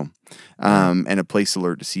 So, and a place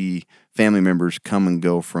alert to see family members come and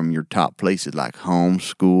go from your top places like home,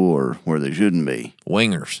 school, or where they shouldn't be.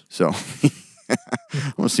 Wingers. So,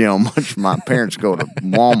 I want to see how much my parents go to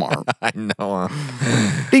Walmart. I know.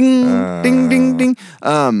 Ding, ding, ding,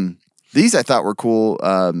 ding. These I thought were cool.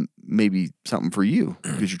 Maybe something for you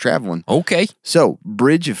because you're traveling. Okay. So,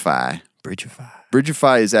 Bridgeify.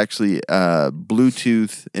 Bridgeify is actually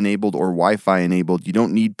Bluetooth enabled or Wi-Fi enabled. You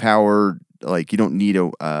don't need power. Like you don't need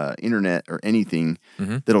a internet or anything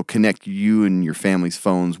that'll connect you and your family's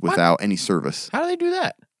phones without any service. How do they do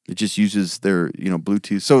that? It just uses their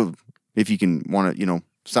Bluetooth. So if you can want to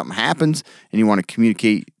something happens and you want to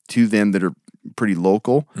communicate to them that are pretty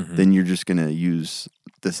local, Mm-hmm. then you're just going to use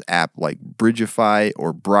this app like Bridgeify,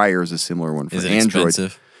 or Briar is a similar one for Is it Android.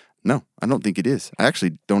 expensive? No, I don't think it is. I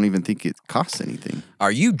actually don't even think it costs anything.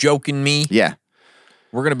 Are you joking me? Yeah,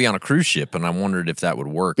 We're going to be on a cruise ship, and I wondered if that would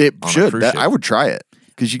work. it on a should. cruise ship. I would try it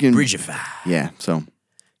because you can. Bridgeify. Yeah, so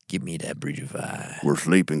Give me that Bridgeify. we're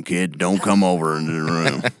sleeping, kid. Don't come over into the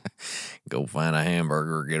room. Go find a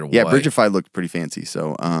hamburger, get a Yeah, white. Bridgeify looked pretty fancy.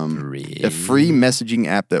 So, a free messaging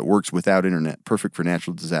app that works without internet, perfect for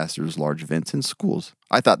natural disasters, large events, and schools.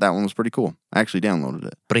 I thought that one was pretty cool. I actually downloaded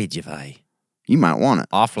it. Bridgeify. You might want it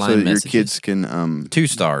Offline so that messages. your kids can 2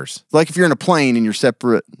 stars. like if you're in a plane and you're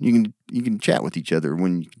separate, you can chat with each other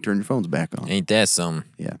when you can turn your phones back on. Ain't that some?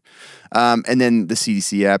 Yeah. And then the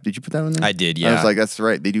CDC app. Did you put that one there? I did, I yeah. was like, that's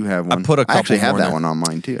right. They do have one. put a I actually couple have more that there. one on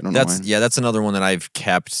mine too. I don't know That's why. that's another one that I've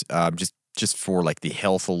kept just for like the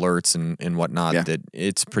health alerts and whatnot. Yeah. That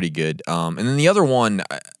it's pretty good. And then the other one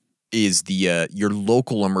is the your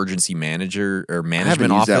local emergency manager or I haven't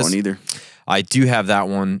management used office. that one either. I do have that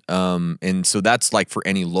one. And so that's like for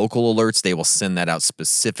any local alerts, they will send that out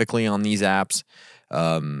specifically on these apps.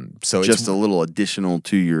 So Just it's a little additional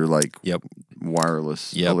to your like Yep.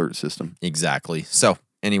 wireless Yep. alert system. Exactly. So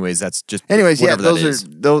anyways, that's just Anyways, yeah, whatever that those is. are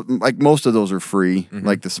those. Like most of those are free. Mhm.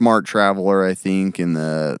 Like the Smart Traveler, I think, and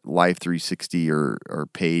the Life 360 are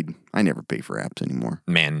paid. I never pay for apps anymore.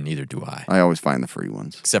 Man, neither do I. I always find the free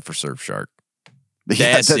ones. Except for Surfshark.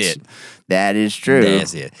 Yeah, That's it. That is true.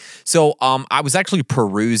 That's it. So I was actually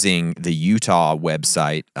perusing the Utah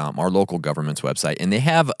website, our local government's website, and they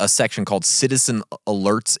have a section called Citizen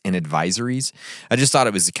Alerts and Advisories. I just thought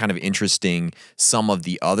it was kind of interesting, some of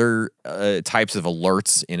the other types of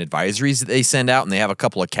alerts and advisories that they send out, and they have a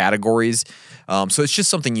couple of categories. So it's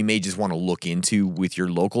just something you may just want to look into with your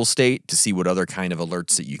local state to see what other kind of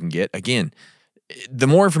alerts that you can get. Again, the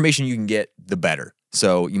more information you can get, the better.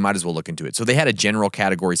 So you might as well look into it. So they had a general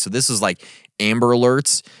category. So this is like amber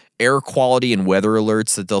alerts, air quality and weather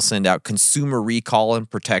alerts that they'll send out, consumer recall and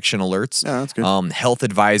protection alerts, Yeah, that's good. health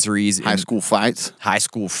advisories, High school fights. high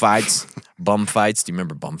school fights, bum fights. Do you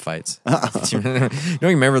remember bum fights? Do you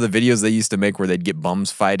remember the videos they used to make where they'd get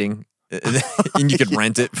bums fighting? And you could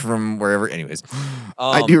rent it from wherever. Anyways,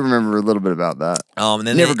 I do remember a little bit about that. and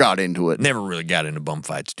then Never they- got into it. Never really got into bum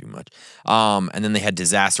fights too much. And then they had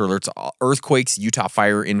disaster alerts, earthquakes, Utah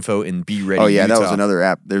fire info, and Be Ready. Oh yeah, that was Utah. another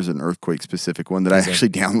app. There's an earthquake specific one that I actually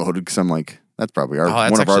downloaded because I'm like, that's probably Oh,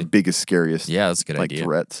 that's one of our actually- biggest, scariest. Yeah, that's a good like idea.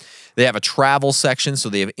 threats. They have a travel section, so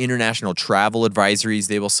they have international travel advisories.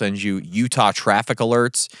 They will send you Utah traffic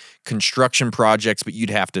alerts, construction projects, but you'd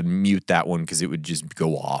have to mute that one because it would just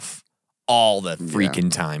go off all the freaking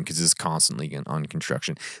time because it's constantly on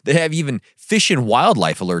construction. They have even fish and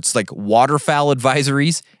wildlife alerts, like waterfowl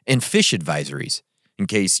advisories and fish advisories, in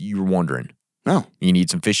case you were wondering. No, You need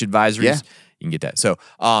some fish advisories. Yeah. You can get that. So,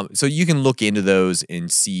 so you can look into those and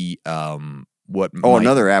see what. Oh, might-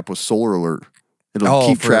 another app was Solar Alert. It'll Oh,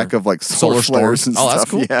 keep for track of like solar flares storms? and Oh, stuff.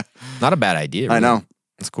 that's cool. Yeah, Not a bad idea. I really. know.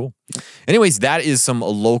 That's cool. Anyways, that is some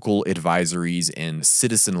local advisories and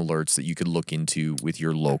citizen alerts that you could look into with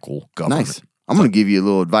your local government. Nice. I'm going to give you a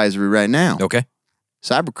little advisory right now. Okay.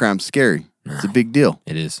 Cybercrime's scary. It's a big deal.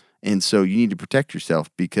 It is. And so you need to protect yourself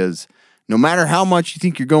because no matter how much you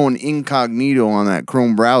think you're going incognito on that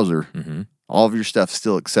Chrome browser, Mm-hmm. all of your stuff's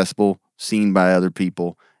still accessible, seen by other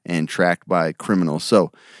people, and tracked by criminals.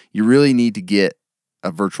 So you really need to get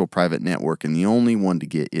a virtual private network, and the only one to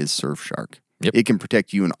get is Surfshark. Yep. It can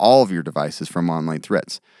protect you and all of your devices from online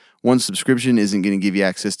threats. One subscription isn't going to give you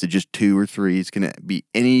access to just 2 or 3. It's going to be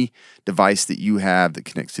any device that you have that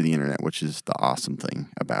connects to the internet, which is the awesome thing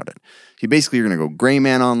about it. So basically, you're going to go gray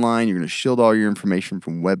man online. You're going to shield all your information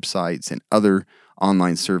from websites and other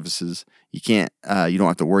online services. You can't, you don't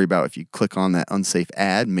have to worry about if you click on that unsafe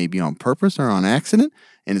ad, maybe on purpose or on accident.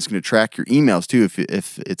 And it's going to track your emails too.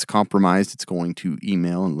 If it's compromised, it's going to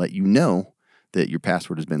email and let you know that your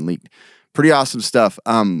password has been leaked. Pretty awesome stuff.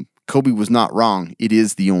 Kobe was not wrong. It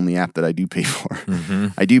is the only app that I do pay for. Mm-hmm.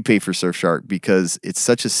 I do pay for Surfshark because it's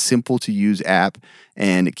such a simple to use app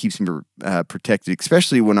and it keeps me protected,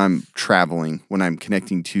 especially when I'm traveling, when I'm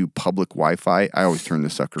connecting to public Wi-Fi. I always turn the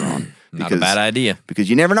sucker on. Not a bad idea. Because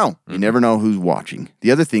you never know. You never know who's watching.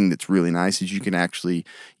 The other thing that's really nice is you can actually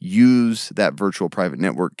use that virtual private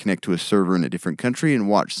network, connect to a server in a different country, and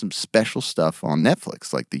watch some special stuff on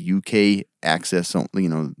Netflix, like the UK access,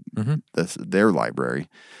 their library.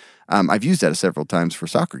 I've used that several times for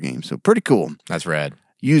soccer games, so pretty cool. That's rad.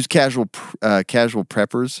 Use casual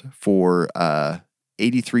preppers for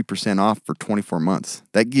 83% off for 24 months.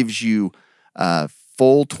 That gives you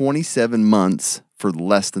full 27 months for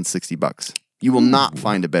less than $60. You will not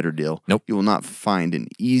find a better deal. Nope. You will not find an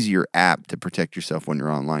easier app to protect yourself when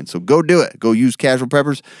you're online. So go do it. Go use Casual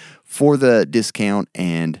Preppers for the discount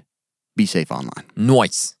and be safe online.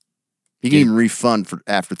 Nice. You can even refund for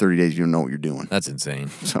after 30 days. You don't know what you're doing. That's insane.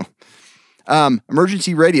 So,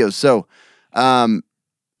 emergency radios. So,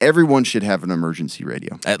 everyone should have an emergency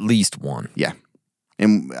radio. At least one. Yeah.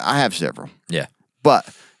 And I have several. Yeah.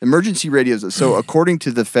 But emergency radios, so according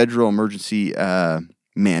to the Federal Emergency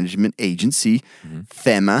Management Agency,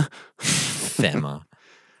 FEMA,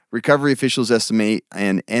 recovery officials estimate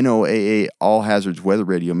an NOAA all hazards weather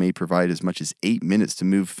radio may provide as much as 8 minutes to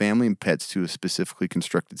move family and pets to a specifically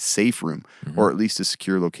constructed safe room or at least a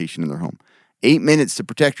secure location in their home. 8 minutes to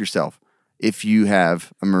protect yourself if you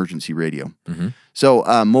have emergency radio. So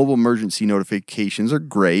mobile emergency notifications are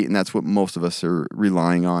great, and that's what most of us are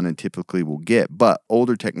relying on and typically will get. But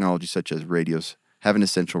older technology such as radios have an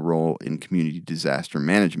essential role in community disaster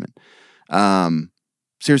management.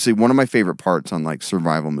 Seriously, one of my favorite parts on like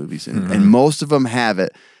survival movies, and most of them have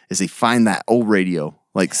it, is they find that old radio.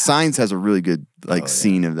 Like Signs has a really good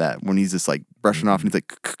scene of that when he's just like brushing off and he's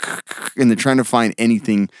like, and they're trying to find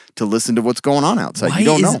anything to listen to what's going on outside. You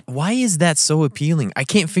don't know. Why is that so appealing? I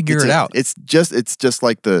can't figure it out. It's just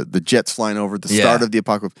like the jets flying over at the start of the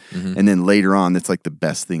apocalypse, and then later on, it's like the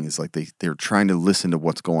best thing is like they're trying to listen to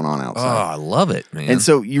what's going on outside. Oh, I love it, man. And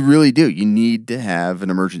so you really do. You need to have an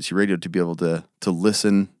emergency radio to be able to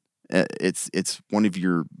listen. It's one of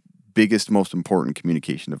your biggest, most important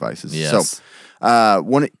communication devices. Yes. So,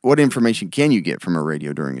 what information can you get from a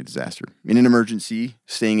radio during a disaster? In an emergency,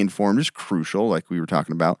 staying informed is crucial, like we were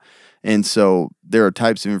talking about. And so there are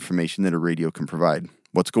types of information that a radio can provide.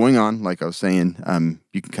 What's going on, like I was saying,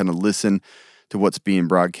 you can kind of listen to what's being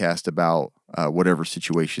broadcast about whatever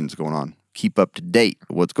situation's going on. Keep up to date.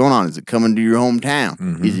 What's going on? Is it coming to your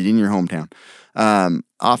hometown? Is it in your hometown?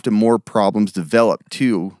 Often more problems develop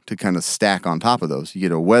too to kind of stack on top of those. You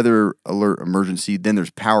get a weather alert emergency, then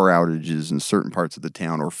there's power outages in certain parts of the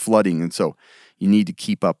town or flooding, and so you need to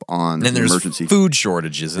keep up on then the there's emergency. Food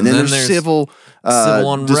shortages, and then there's civil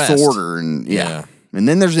unrest. disorder, and and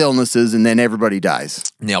then there's illnesses, and then everybody dies.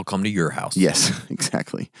 And they'll come to your house. Yes,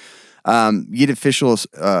 exactly. You get official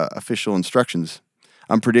instructions.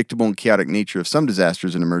 Unpredictable and chaotic nature of some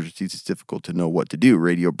disasters and emergencies, it's difficult to know what to do.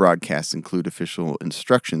 Radio broadcasts include official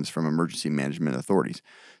instructions from emergency management authorities.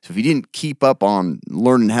 So if you didn't keep up on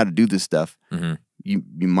learning how to do this stuff, you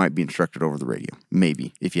might be instructed over the radio,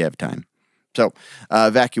 maybe, if you have time. So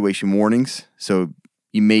evacuation warnings. So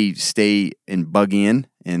you may stay and bug in,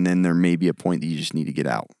 and then there may be a point that you just need to get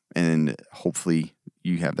out. And hopefully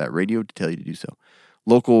you have that radio to tell you to do so.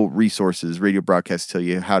 Local resources, radio broadcasts tell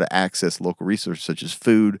you how to access local resources such as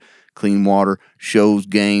food, clean water, shows,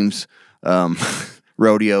 games,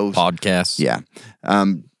 rodeos. Podcasts. Yeah.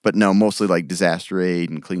 But no, mostly like disaster aid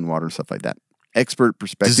and clean water and stuff like that. Expert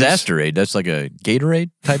perspectives. Disaster aid, that's like a Gatorade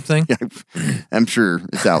type thing? I'm sure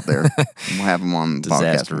it's out there. We'll have them on the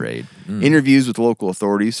Disaster podcast. aid. Interviews with local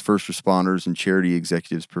authorities, first responders, and charity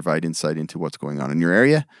executives provide insight into what's going on in your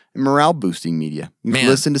area, and morale-boosting media. You can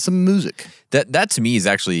listen to some music. That to me is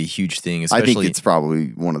actually a huge thing, especially I think it's probably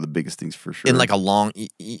one of the biggest things for sure. in like a long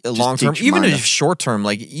term, even a short term,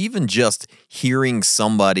 like even just hearing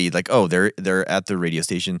somebody like, oh, they're at the radio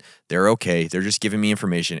station, they're okay, they're just giving me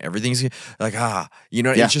information, everything's like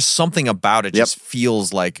it's just something about it just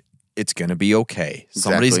feels like it's gonna be okay.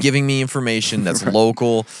 Somebody's giving me information that's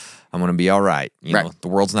local. I'm gonna be all right. You know, the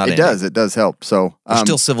world's not ending. It does help. So there's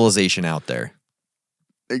still civilization out there.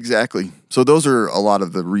 Exactly. So those are a lot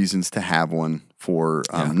of the reasons to have one for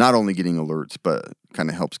not only getting alerts, but kind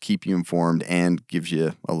of helps keep you informed and gives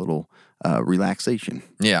you a little relaxation.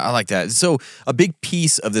 Yeah, I like that. So a big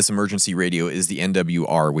piece of this emergency radio is the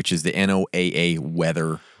NWR, which is the NOAA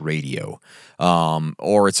Weather Radio.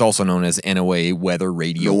 Or it's also known as NOAA Weather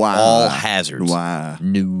Radio All Hazards.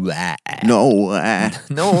 No.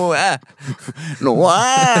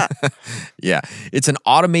 Yeah. It's an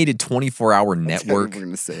automated 24-hour network We're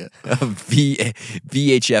going to say it. of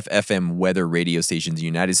VHF FM weather radio stations in the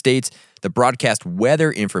United States that broadcast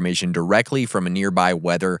weather information directly from a nearby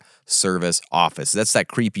weather service office. That's that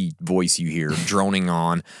creepy voice you hear droning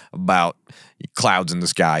on about clouds in the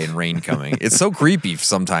sky and rain coming. It's so creepy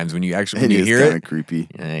sometimes when you actually hear it. It's kind of creepy.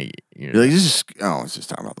 You're like, it's just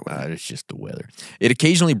talking about the weather. It's just the weather. It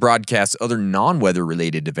occasionally broadcasts other non-weather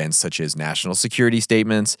related events such as national security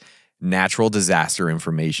statements, natural disaster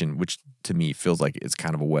information, which to me feels like it's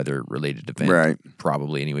kind of a weather related event. Right.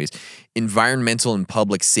 Probably anyways. Environmental and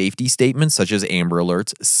public safety statements such as Amber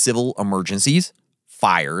Alerts, civil emergencies,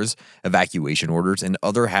 fires, evacuation orders, and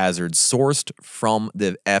other hazards sourced from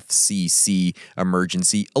the FCC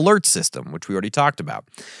emergency alert system, which we already talked about.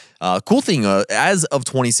 Cool thing, as of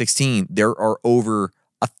 2016, there are over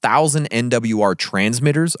 1,000 NWR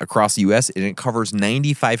transmitters across the U.S., and it covers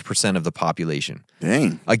 95% of the population.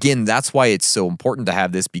 Dang. Again, that's why it's so important to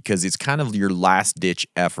have this, because it's kind of your last-ditch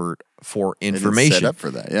effort for information. set up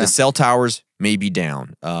for that, yeah. The cell towers may be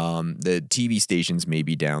down. The TV stations may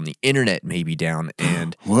be down. The internet may be down.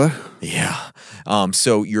 And What? yeah.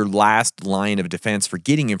 So your last line of defense for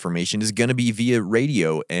getting information is going to be via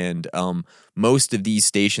radio. And most of these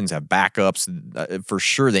stations have backups. For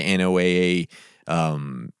sure, the NOAA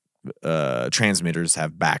transmitters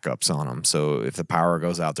have backups on them. So if the power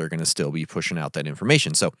goes out, they're going to still be pushing out that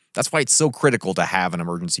information. So that's why it's so critical to have an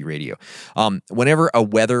emergency radio. Whenever a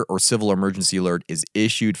weather or civil emergency alert is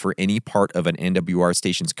issued for any part of an NWR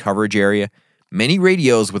station's coverage area, many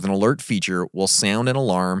radios with an alert feature will sound an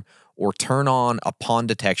alarm or turn on upon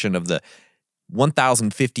detection of the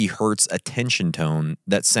 1050 hertz attention tone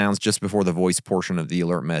that sounds just before the voice portion of the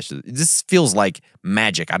alert message. This feels like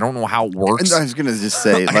magic. I don't know how it works. I was gonna just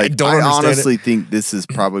say, I like, don't I understand honestly think this is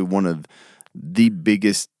probably one of the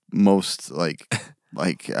biggest, most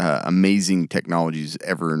amazing technologies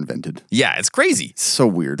ever invented. Yeah, it's crazy. It's so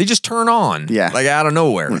weird. They just turn on, Yeah. like out of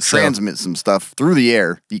nowhere. It So- transmit some stuff through the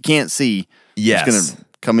air. You can't see. Yes. It's gonna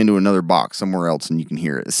come into another box somewhere else, and you can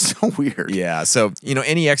hear it. It's so weird. Yeah, so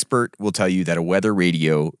any expert will tell you that a weather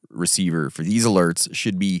radio receiver for these alerts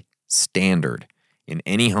should be standard in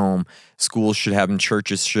any home. Schools should have them,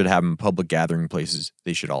 churches should have them, public gathering places,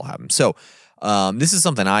 they should all have them. So this is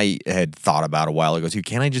something I had thought about a while ago too.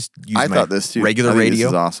 Can I just use I my thought this too. regular I think radio?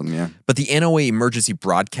 This is awesome. Yeah. But the NOAA emergency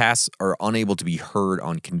broadcasts are unable to be heard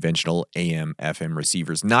on conventional AM, FM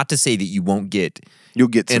receivers. Not to say that you won't get You'll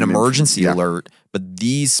get an some emergency yeah. alert, but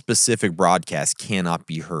these specific broadcasts cannot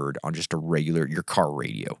be heard on just your car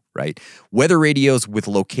radio, right? Weather radios with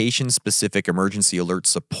location-specific emergency alert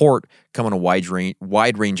support come in a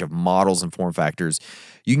wide range of models and form factors.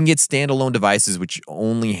 You can get standalone devices which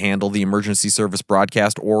only handle the emergency service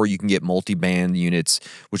broadcast, or you can get multi-band units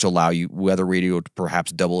which allow you weather radio to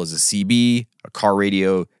perhaps double as a CB, a car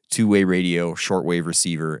radio, two-way radio, shortwave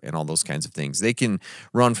receiver, and all those kinds of things. They can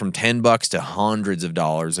run from $10 to hundreds of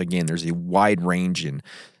dollars. Again, there's a wide range in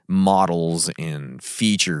models and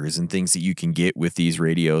features and things that you can get with these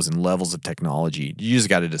radios and levels of technology. You just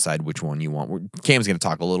got to decide which one you want. Cam's going to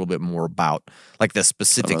talk a little bit more about like the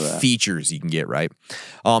specific features you can get, right?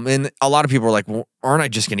 And a lot of people are like, well, aren't I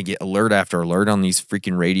just going to get alert after alert on these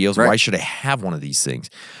freaking radios? Right. Why should I have one of these things?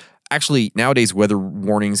 Actually, nowadays, weather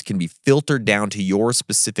warnings can be filtered down to your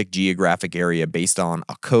specific geographic area based on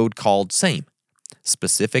a code called SAME,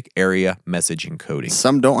 Specific Area Message Encoding.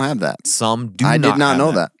 Some don't have that. Some do I not did not have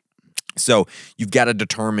know that. So you've got to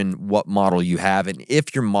determine what model you have and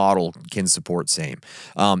if your model can support SAME.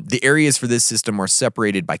 The areas for this system are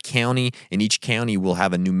separated by county, and each county will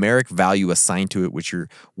have a numeric value assigned to it, which your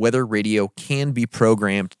weather radio can be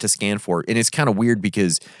programmed to scan for. And it's kind of weird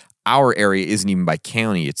because our area isn't even by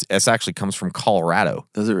county. It actually comes from Colorado.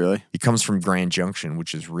 Does it really? It comes from Grand Junction,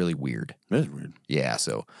 which is really weird. That is weird. Yeah.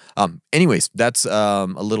 So, anyways, that's a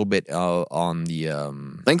little bit on the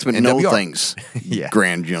Thanks, but NWR. no thanks. Yeah.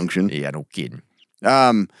 Grand Junction. Yeah, no kidding.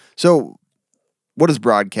 So what is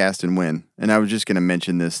broadcast and when? And I was just going to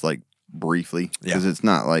mention this like briefly because it's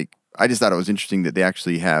not like, I just thought it was interesting that they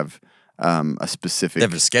actually have a specific. They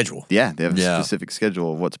have a schedule. Yeah, they have a specific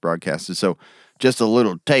schedule of what's broadcasted. So just a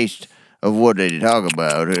little taste of what they talk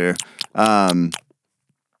about here. Let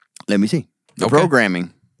me see. The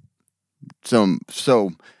programming. So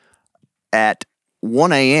at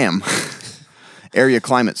 1 a.m., area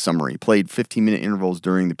climate summary played 15-minute intervals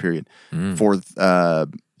during the period. For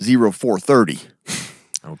 0430.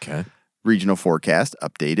 Okay. Regional forecast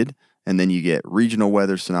updated. And then you get regional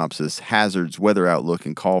weather synopsis, hazards, weather outlook,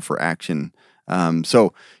 and call for action.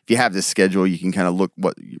 So if you have this schedule, you can kind of look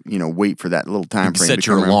wait for that little time frame. Set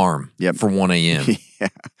your alarm for 1 a.m. Yeah.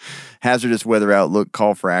 Hazardous weather outlook,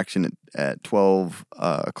 call for action at 12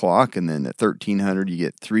 o'clock. And then at 1300, you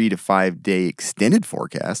get 3 to 5 day extended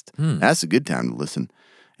forecast. That's a good time to listen.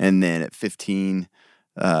 And then at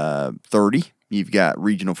 1530, you've got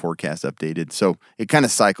regional forecast updated. So it kind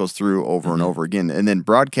of cycles through over and over again. And then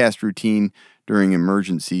broadcast routine during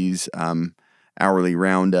emergencies, hourly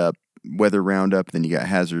roundup, weather roundup. Then you got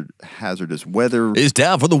hazardous weather. It's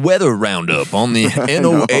time for the weather roundup on the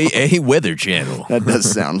NOAA Weather Channel. That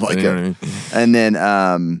does sound like it. And then,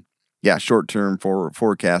 short-term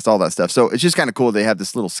forecast, all that stuff. So it's just kind of cool. They have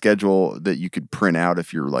this little schedule that you could print out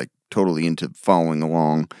if you're like totally into following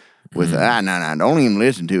along. with no, don't even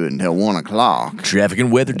listen to it until 1 o'clock. Traffic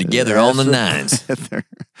and weather together on the nines.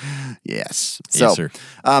 Yes. Yes, So, sir.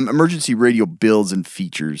 emergency radio builds and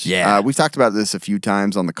features. Yeah. We've talked about this a few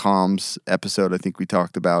times on the comms episode. I think we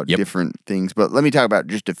talked about Yep. different things, but let me talk about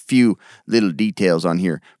just a few little details on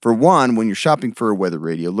here. For one, when you're shopping for a weather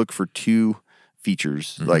radio, look for 2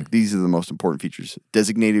 features. Like these are the most important features.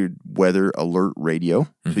 Designated weather alert radio.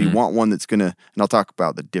 So you want one that's gonna, and I'll talk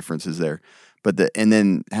about the differences there. And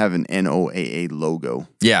then have an NOAA logo.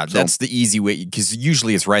 Yeah, So- that's the easy way, because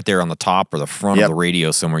usually it's right there on the top or the front Yep. of the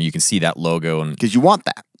radio somewhere. You can see that logo. And Because you want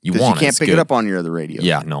that. You 'Cause want it. you can't It's pick good. it up on your other radio.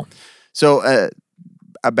 yeah, no. So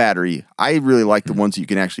a battery, I really like the ones that you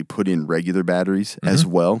can actually put in regular batteries as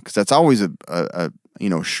well, because that's always a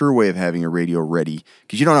sure way of having a radio ready,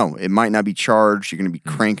 because you don't know, it might not be charged. You're going to be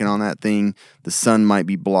cranking on that thing. The sun might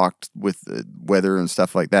be blocked with the weather and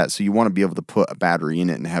stuff like that. So you want to be able to put a battery in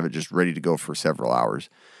it and have it just ready to go for several hours.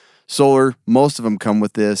 Solar, most of them come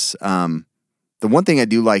with this. The one thing I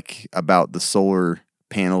do like about the solar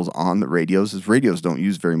panels on the radios is radios don't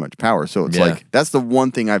use very much power. So it's Yeah. like, that's the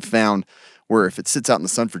one thing I've found where if it sits out in the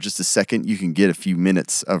sun for just a second, you can get a few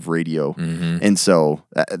minutes of radio. And so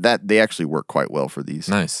that they actually work quite well for these.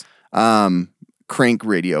 Nice. Crank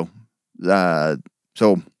radio.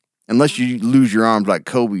 So unless you lose your arms like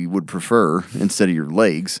Kobe would prefer instead of your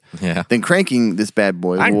legs, Yeah. then cranking this bad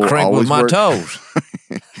boy I can will crank always with my work. toes.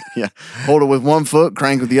 Yeah, hold it with one foot,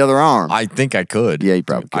 crank with the other arm. I think I could. Yeah, you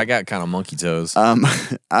probably could. I got kind of monkey toes.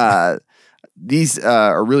 These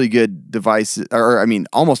are really good devices,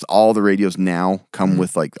 almost all the radios now come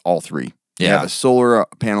with like all 3. They Yeah. have a solar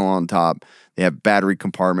panel on top. They have battery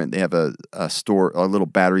compartment. They have a little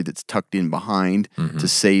battery that's tucked in behind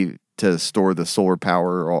to store the solar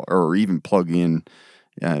power or even plug in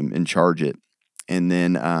and charge it. And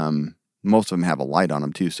then most of them have a light on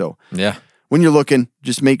them too. So yeah. when you're looking,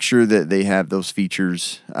 just make sure that they have those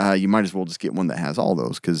features. You might as well just get one that has all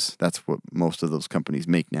those, because that's what most of those companies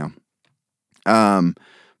make now.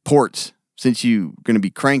 Ports, since you're going to be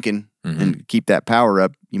cranking and keep that power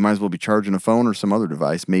up, you might as well be charging a phone or some other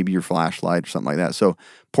device, maybe your flashlight or something like that. So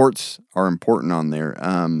ports are important on there.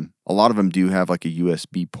 A lot of them do have like a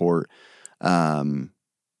USB port. A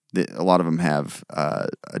lot of them have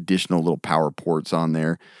additional little power ports on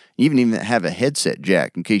there. Even have a headset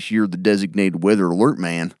jack in case you're the designated weather alert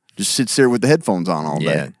man. Just sits there with the headphones on all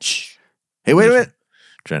Yeah. day. Shh. Hey, wait a minute.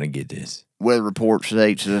 Trying to get this. Weather report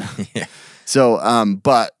states. Yeah. So,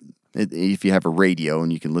 but if you have a radio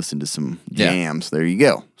and you can listen to some jams, there you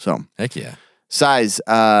go. So, Heck yeah. size,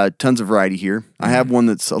 tons of variety here. I have one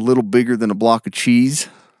that's a little bigger than a block of cheese.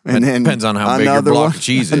 And then Depends on how big your another block one- of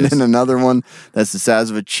cheese And is. then another one that's the size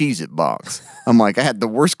of a Cheez-It box. I'm like, I had the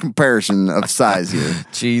worst comparison of size here.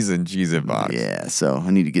 Cheese and Cheez-It box. Yeah, so I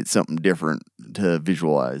need to get something different to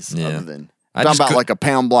visualize Yeah. other than I talking just about could- like a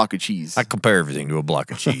pound block of cheese. I compare everything to a block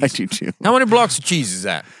of cheese. I do too. How many blocks of cheese is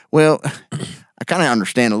that? Well, I kind of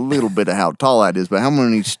understand a little bit of how tall that is, but how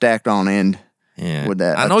many stacked on end Yeah. with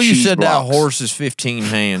that? I know you cheese said blocks? that horse is 15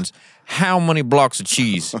 hands. How many blocks of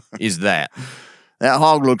cheese is that? That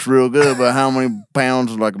hog looks real good, but how many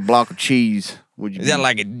pounds like a block of cheese would you? Is that be?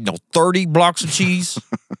 like 30 blocks of cheese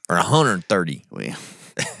or 130? Well,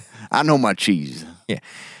 I know my cheese. Yeah.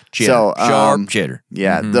 Cheddar. So, Sharp cheddar.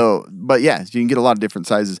 Yeah, but yeah, so you can get a lot of different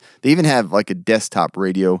sizes. They even have like a desktop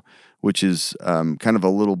radio, which is kind of a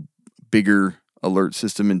little bigger alert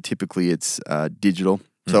system, and typically it's digital.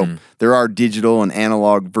 So there are digital and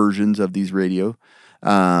analog versions of these radio.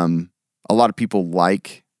 A lot of people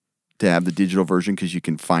like to have the digital version because you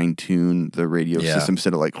can fine tune the radio Yeah. system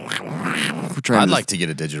instead of like. I'd like to get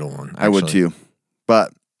a digital one. I would actually. too,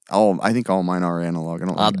 but I think all mine are analog.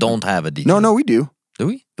 I don't have a digital. No, we do. Do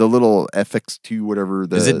we? The little FX2, whatever.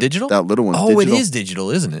 Is it digital? That little one's Oh, digital. it is digital,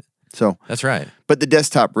 isn't it? So, That's right. but the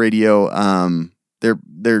desktop radio,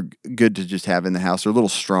 they're good to just have in the house. They're a little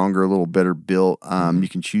stronger, a little better built. You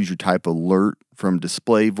can choose your type of alert from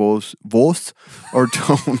display, voice, or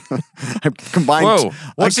tone. I combined. Whoa.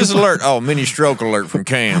 What's this alert? Oh, mini stroke alert from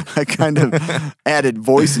Cam. I kind of added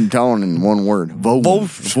voice and tone in one word.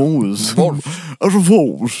 Voice.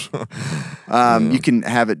 Voice. You can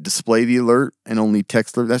have it display the alert and only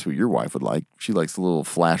text alert. That's what your wife would like. She likes the little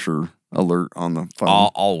flasher alert on the phone.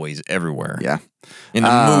 Always, everywhere. Yeah. In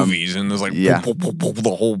the movies, and there's like yeah.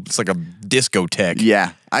 the whole, it's like a discotheque.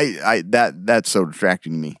 Yeah. That's so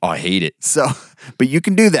distracting to me. Oh, I hate it. So, but you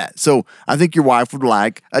can do that. So I think your wife would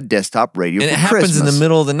like a desktop radio And for it happens Christmas. in the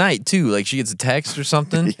middle of the night, too. Like, she gets a text or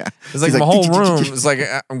something. Yeah. It's like He's my like, whole room is like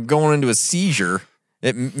I'm going into a seizure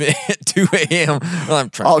at 2 a.m. Well, I'm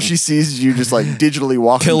trying All she sees is you just like digitally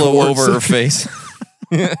walking pillow towards over it. her face.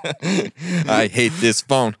 I hate this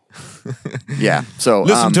phone. Yeah. So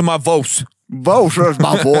Listen to my voice. voice is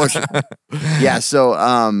my voice. Yeah.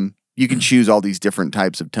 So you can choose all these different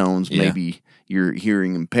types of tones. Yeah. Maybe you're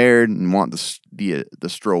hearing impaired and want the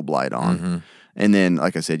strobe light on. Mm-hmm. And then,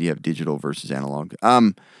 like I said, you have digital versus analog.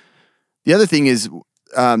 The other thing is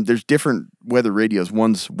there's different weather radios.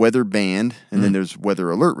 One's weather band, and then there's weather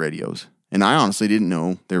alert radios. And I honestly didn't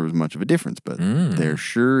know there was much of a difference, but there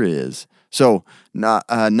sure is. So not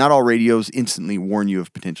all radios instantly warn you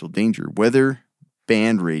of potential danger. Weather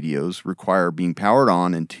band radios require being powered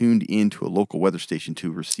on and tuned into a local weather station to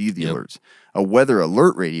receive the alerts. A weather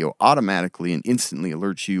alert radio automatically and instantly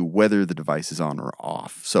alerts you whether the device is on or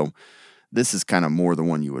off. So this is kind of more the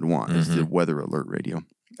one you would want, is the weather alert radio.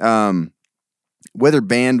 Weather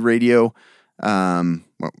band radio, well,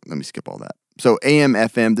 let me skip all that. So AM,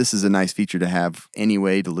 FM, this is a nice feature to have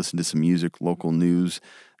anyway, to listen to some music, local news.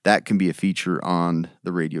 That can be a feature on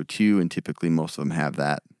the radio too, and typically most of them have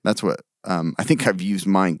that. That's what, I think I've used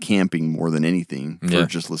mine camping more than anything for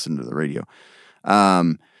just listening to the radio.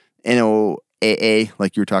 NOAA,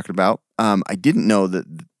 like you were talking about, I didn't know that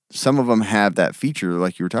some of them have that feature,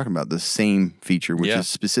 like you were talking about, the same feature, which is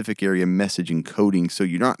specific area message encoding. So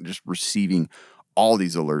you're not just receiving all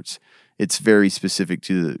these alerts. It's very specific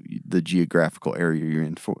to the geographical area you're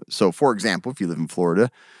in. So, for example, if you live in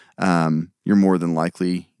Florida, you're more than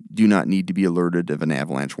likely do not need to be alerted of an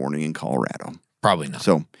avalanche warning in Colorado. Probably not.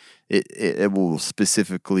 So it will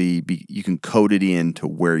specifically be, you can code it in to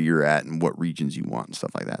where you're at and what regions you want and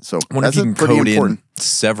stuff like that. So I wonder if you can code in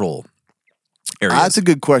several areas. That's a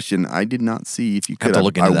good question. I did not see if you could. Have to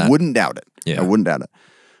look into that. I wouldn't doubt it. Yeah. I wouldn't doubt it.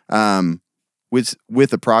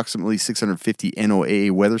 With approximately 650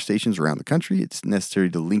 NOAA weather stations around the country, it's necessary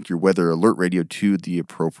to link your weather alert radio to the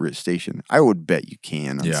appropriate station. I would bet you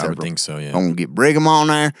can. On I several. would think so, yeah. I'm going to get Brigham on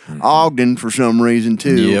there, Ogden for some reason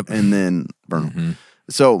too, and then burn them.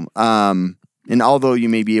 So, and although you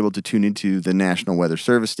may be able to tune into the National Weather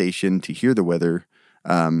Service station to hear the weather,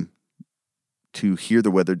 doesn't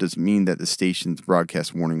mean that the station's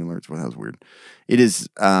broadcast warning alerts. Well, that was weird. It is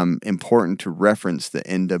important to reference the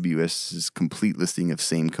NWS's complete listing of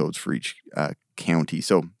same codes for each county.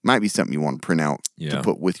 So might be something you want to print out to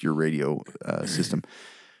put with your radio system.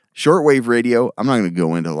 Shortwave radio, I'm not going to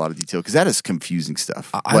go into a lot of detail because that is confusing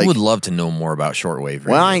stuff. I would love to know more about shortwave radios.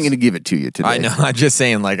 Well, I ain't going to give it to you today. I know. I'm just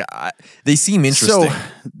saying, they seem interesting. So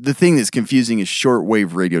the thing that's confusing is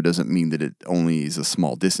shortwave radio doesn't mean that it only is a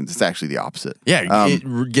small distance. It's actually the opposite. Yeah,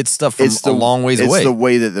 it gets stuff from a long ways away. It's the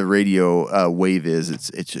way that the radio wave is.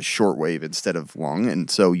 It's a short wave instead of long,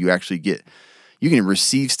 and so you actually you can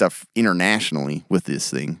receive stuff internationally with this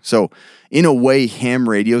thing. So in a way, ham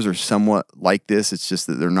radios are somewhat like this. It's just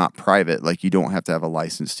that they're not private. Like you don't have to have a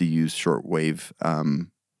license to use shortwave.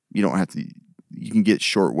 You don't have to. You can get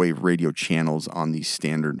shortwave radio channels on these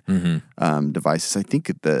standard devices. I think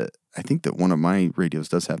that one of my radios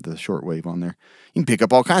does have the shortwave on there. You can pick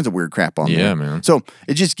up all kinds of weird crap on there. Yeah, man. So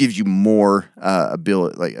it just gives you more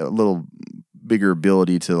ability, like a little bigger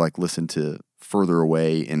ability to like listen to further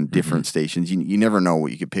away in different stations. You never know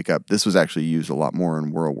what you could pick up. This was actually used a lot more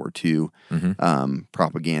in World War II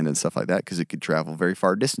propaganda and stuff like that because it could travel very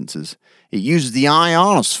far distances. It uses the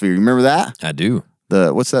ionosphere. Remember that? I do.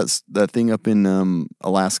 What's that thing up in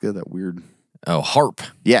Alaska? That weird. Oh, HARP.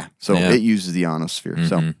 Yeah. So it uses the ionosphere.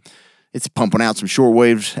 So it's pumping out some short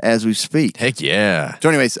waves as we speak. Heck yeah. So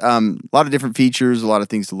anyways, a lot of different features, a lot of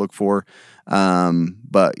things to look for.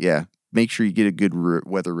 But yeah, make sure you get a good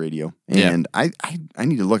weather radio. And I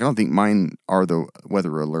need to look. I don't think mine are the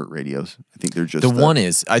weather alert radios. I think they're just one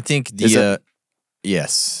is. I think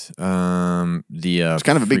yes. It's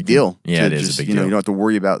kind of a big deal. Yeah, it is a big deal. You don't have to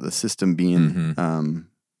worry about the system being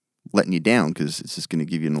letting you down because it's just going to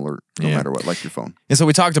give you an alert no matter what, like your phone. And so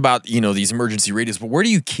we talked about, these emergency radios, but where do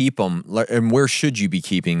you keep them and where should you be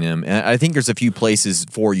keeping them? And I think there's a few places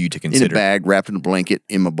for you to consider. In a bag, wrapped in a blanket,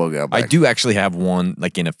 in my bug out bag. I do actually have one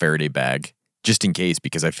like in a Faraday bag just in case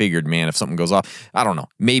because I figured, man, if something goes off, I don't know.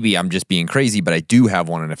 Maybe I'm just being crazy, but I do have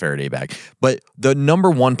one in a Faraday bag. But the number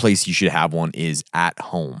one place you should have one is at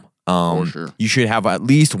home. For sure. You should have at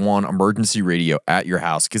least one emergency radio at your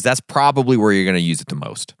house because that's probably where you're going to use it the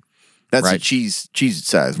most. That's right? a Cheez-It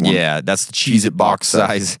size one. Yeah, that's the Cheez-It box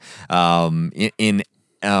size. In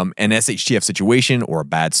an SHTF situation or a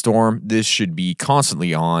bad storm, this should be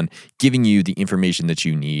constantly on, giving you the information that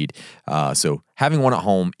you need. So having one at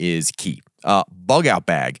home is key. Bug out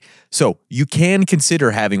bag. So you can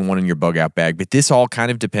consider having one in your bug out bag, but this all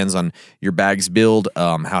kind of depends on your bag's build,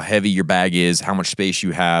 how heavy your bag is, how much space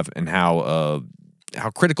you have, and how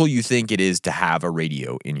critical you think it is to have a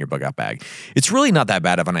radio in your bug out bag. It's really not that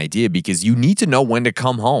bad of an idea because you need to know when to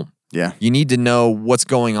come home. Yeah. You need to know what's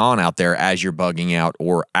going on out there as you're bugging out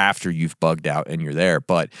or after you've bugged out and you're there.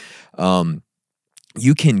 But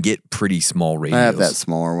you can get pretty small radios. I have that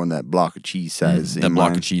smaller one, that block of cheese size. That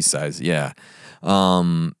block of cheese size, yeah.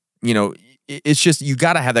 It's just you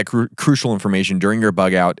got to have that crucial information during your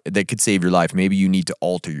bug out that could save your life. Maybe you need to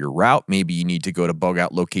alter your route. Maybe you need to go to bug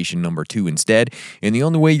out location number 2 instead. And the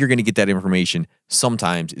only way you're going to get that information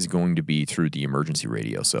sometimes is going to be through the emergency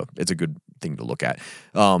radio. So it's a good thing to look at.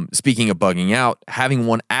 Speaking of bugging out, having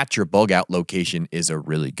one at your bug out location is a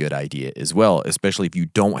really good idea as well, especially if you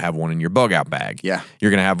don't have one in your bug out bag. Yeah.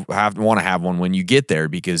 You're going to want to have one when you get there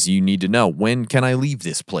because you need to know, when can I leave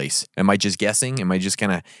this place? Am I just guessing? Am I just going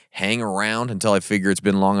to hang around until I figure it's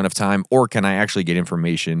been long enough time? Or can I actually get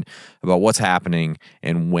information about what's happening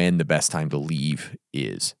and when the best time to leave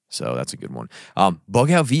is? So that's a good one.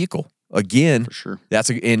 Bug out vehicle. Again, For sure.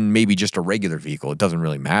 And maybe just a regular vehicle. It doesn't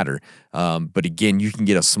really matter. But again, you can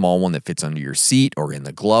get a small one that fits under your seat or in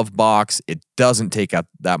the glove box. It doesn't take up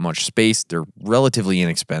that much space. They're relatively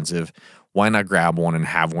inexpensive. Why not grab one and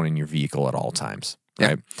have one in your vehicle at all times?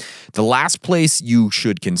 Right. The last place you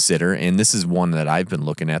should consider, and this is one that I've been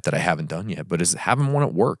looking at that I haven't done yet, but is having one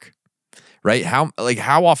at work. Right? How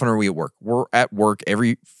often are we at work? We're at work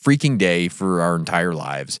every freaking day for our entire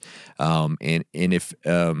lives. And if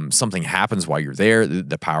something happens while you're there,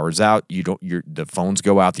 the power's out, the phones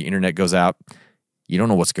go out, the internet goes out, you don't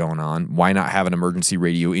know what's going on. Why not have an emergency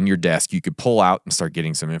radio in your desk you could pull out and start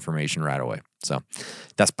getting some information right away? So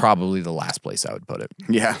that's probably the last place I would put it.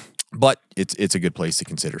 Yeah. But it's a good place to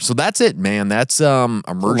consider. So that's it, man. That's emergency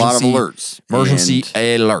a lot of alerts. Emergency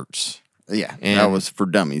alerts. Yeah, And- that was for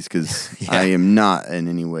dummies because Yeah. I am not in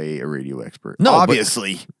any way a radio expert. No,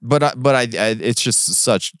 obviously. But I it's just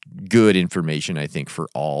such good information, I think, for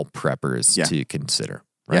all preppers Yeah. to consider.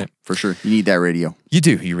 Right? Yeah, for sure. You need that radio. You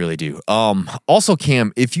do. You really do. Also,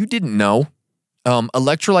 Cam, if you didn't know,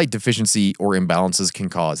 electrolyte deficiency or imbalances can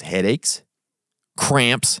cause headaches,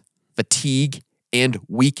 cramps, fatigue, and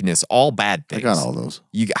weakness. All bad things. I got all those.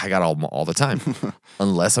 I got all the time,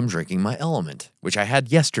 unless I'm drinking my Element, which I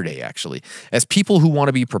had yesterday, actually. As people who want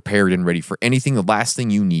to be prepared and ready for anything, the last thing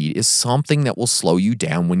you need is something that will slow you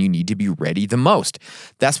down when you need to be ready the most.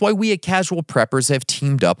 That's why we at Casual Preppers have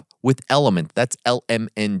teamed up with Element. That's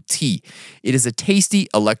LMNT. It is a tasty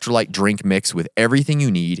electrolyte drink mix with everything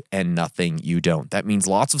you need and nothing you don't. That means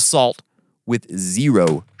lots of salt with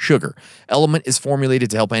 0 sugar. Element is formulated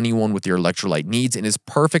to help anyone with their electrolyte needs and is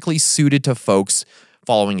perfectly suited to folks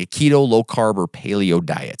following a keto, low carb, or paleo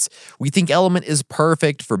diets. We think Element is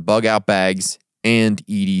perfect for bug out bags and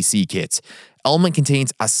EDC kits. Element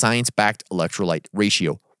contains a science-backed electrolyte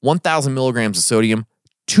ratio: 1,000 milligrams of sodium,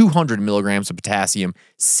 200 milligrams of potassium,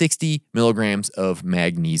 60 milligrams of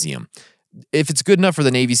magnesium. If it's good enough for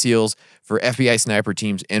the Navy SEALs, for FBI sniper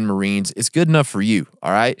teams, and Marines, it's good enough for you,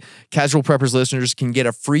 all right? Casual Preppers listeners can get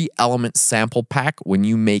a free Element sample pack when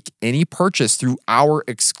you make any purchase through our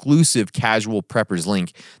exclusive Casual Preppers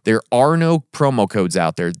link. There are no promo codes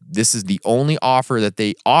out there. This is the only offer that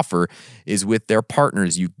they offer is with their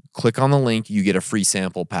partners. You click on the link, you get a free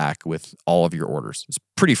sample pack with all of your orders. It's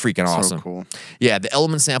pretty freaking awesome. So cool. Yeah, the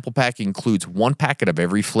Element sample pack includes 1 packet of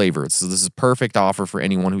every flavor. So this is a perfect offer for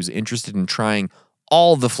anyone who's interested in trying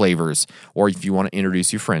all the flavors, or if you want to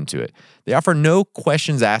introduce your friend to it. They offer no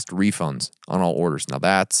questions asked refunds on all orders. Now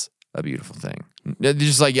that's a beautiful thing. They're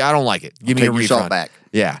just like, yeah, I don't like it. Give me a Take your refund. salt back.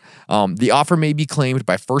 Yeah. The offer may be claimed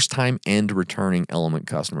by first-time and returning Element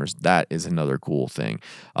customers. That is another cool thing.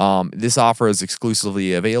 This offer is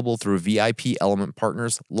exclusively available through VIP Element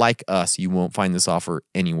partners like us. You won't find this offer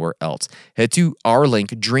anywhere else. Head to our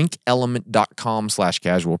link,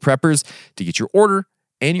 drinkelement.com/casualpreppers to get your order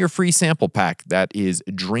and your free sample pack. That is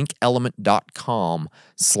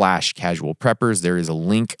drinkelement.com/casualpreppers. There is a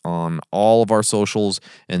link on all of our socials,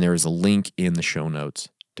 and there is a link in the show notes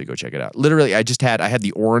to go check it out. Literally, I had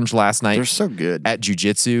the orange last night They're so good. at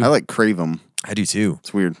jiu-jitsu. I crave them. I do too.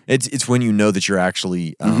 It's weird. It's when you know that you're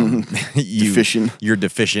actually Deficient. You're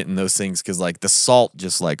deficient in those things because like the salt,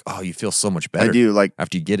 just like you feel so much better. I do. Like,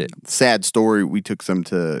 after you get it. sad story. We took some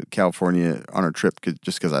to California on our trip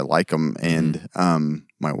just because I like them, and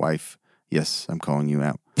my wife, yes, I'm calling you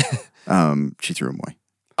out. She threw them away.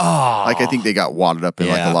 Oh, Like, I think they got wadded up in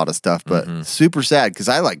like Yeah. a lot of stuff, but super sad because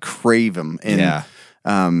I crave them. And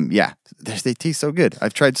they taste so good.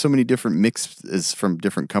 I've tried so many different mixes from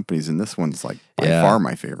different companies, and this one's by far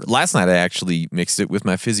my favorite. Last night I actually mixed it with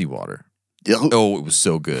my fizzy water. Oh, it was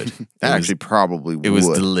so good. That actually probably it was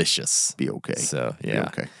would delicious. be okay. So Be yeah.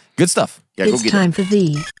 okay. Good stuff. Yeah, go It's get time it. for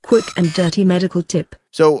the quick and dirty medical tip.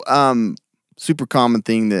 So, super common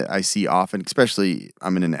thing that I see often, especially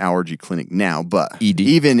I'm in an allergy clinic now, but ED.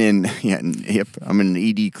 even in I'm in an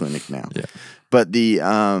ED clinic now. Yeah. But the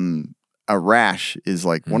a rash is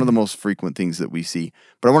like one of the most frequent things that we see.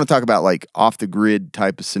 But I want to talk about like off the grid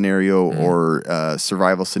type of scenario or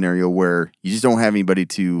survival scenario where you just don't have anybody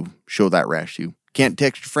to show that rash to. Can't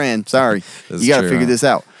text your friend. Sorry, That's you got to true, figure huh? this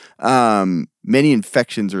out. Many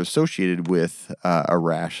infections are associated with a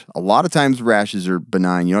rash. A lot of times rashes are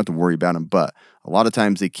benign. You don't have to worry about them, but a lot of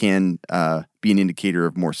times they can be an indicator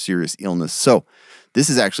of more serious illness. So this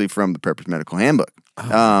is actually from the Prepper's Medical Handbook,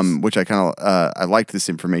 which I kind of, I liked this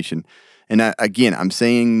information. And again, I'm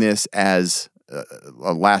saying this as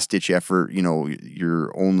a last-ditch effort. You know,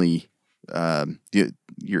 you're only,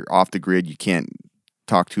 you're off the grid. You can't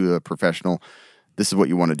talk to a professional. This is what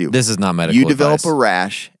you want to do. This is not medical You develop advice. a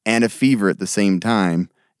rash and a fever at the same time,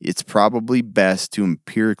 it's probably best to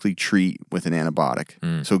empirically treat with an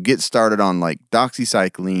antibiotic. So get started on like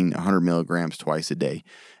doxycycline, 100 milligrams twice a day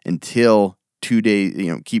until 2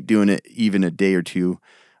 days, keep doing it even a day or two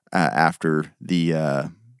after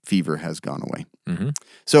the fever has gone away.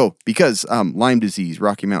 So because Lyme disease,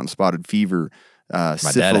 Rocky Mountain spotted fever,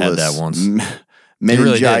 syphilis, dad had that once.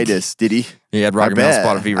 meningitis, did he? He had I Rocky Mountain bet.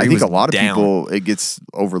 spotted fever. I He think was a lot of down. people, it gets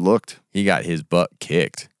overlooked. He got his butt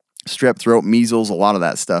kicked. Strep throat, measles, a lot of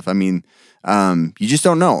that stuff. I mean, you just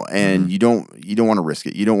don't know, and you don't want to risk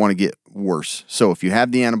it. You don't want to get worse. So if you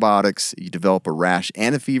have the antibiotics, you develop a rash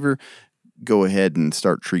and a fever, go ahead and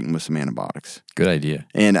start treating with some antibiotics. Good idea.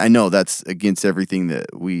 And I know that's against everything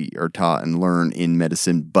that we are taught and learn in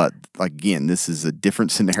medicine, but again, this is a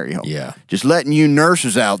different scenario. Yeah. Just letting you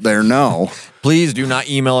nurses out there know. Please do not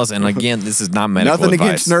email us. And again, this is not medical Nothing advice.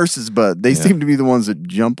 against nurses, but they seem to be the ones that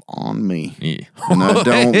jump on me. Yeah. And I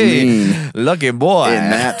don't mean Lucky boy. in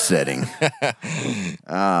that setting.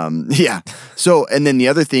 Yeah. So, and then the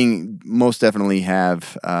other thing, most definitely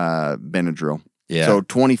have Benadryl. Yeah. So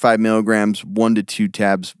 25 milligrams, 1 to 2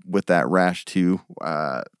 tabs with that rash too,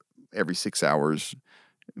 every 6 hours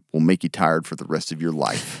will make you tired for the rest of your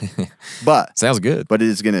life. But Sounds good. it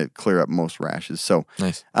is going to clear up most rashes. So,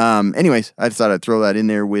 Nice. anyways, I decided I'd throw that in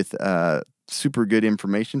there with super good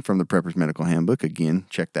information from the Prepper's Medical Handbook. Again,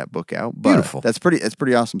 check that book out. But Beautiful. That's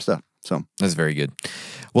pretty awesome stuff. So, That's very good.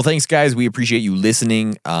 Well, thanks, guys. We appreciate you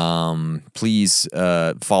listening. Please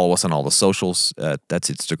follow us on all the socials. That's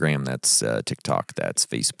Instagram. That's TikTok. That's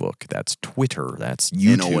Facebook. That's Twitter. That's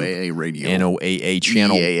YouTube. NOAA Radio. NOAA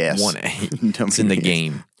channel EAS. 1A. It's in the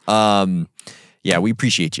game. Yeah, we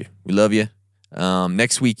appreciate you. We love you.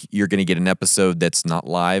 Next week, you're going to get an episode that's not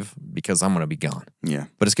live because I'm going to be gone. Yeah.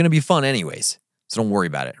 But it's going to be fun anyways. So don't worry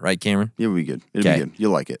about it. Right, Cameron? It'll be good. It'll Okay. be good.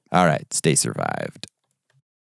 You'll like it. All right. Stay survived.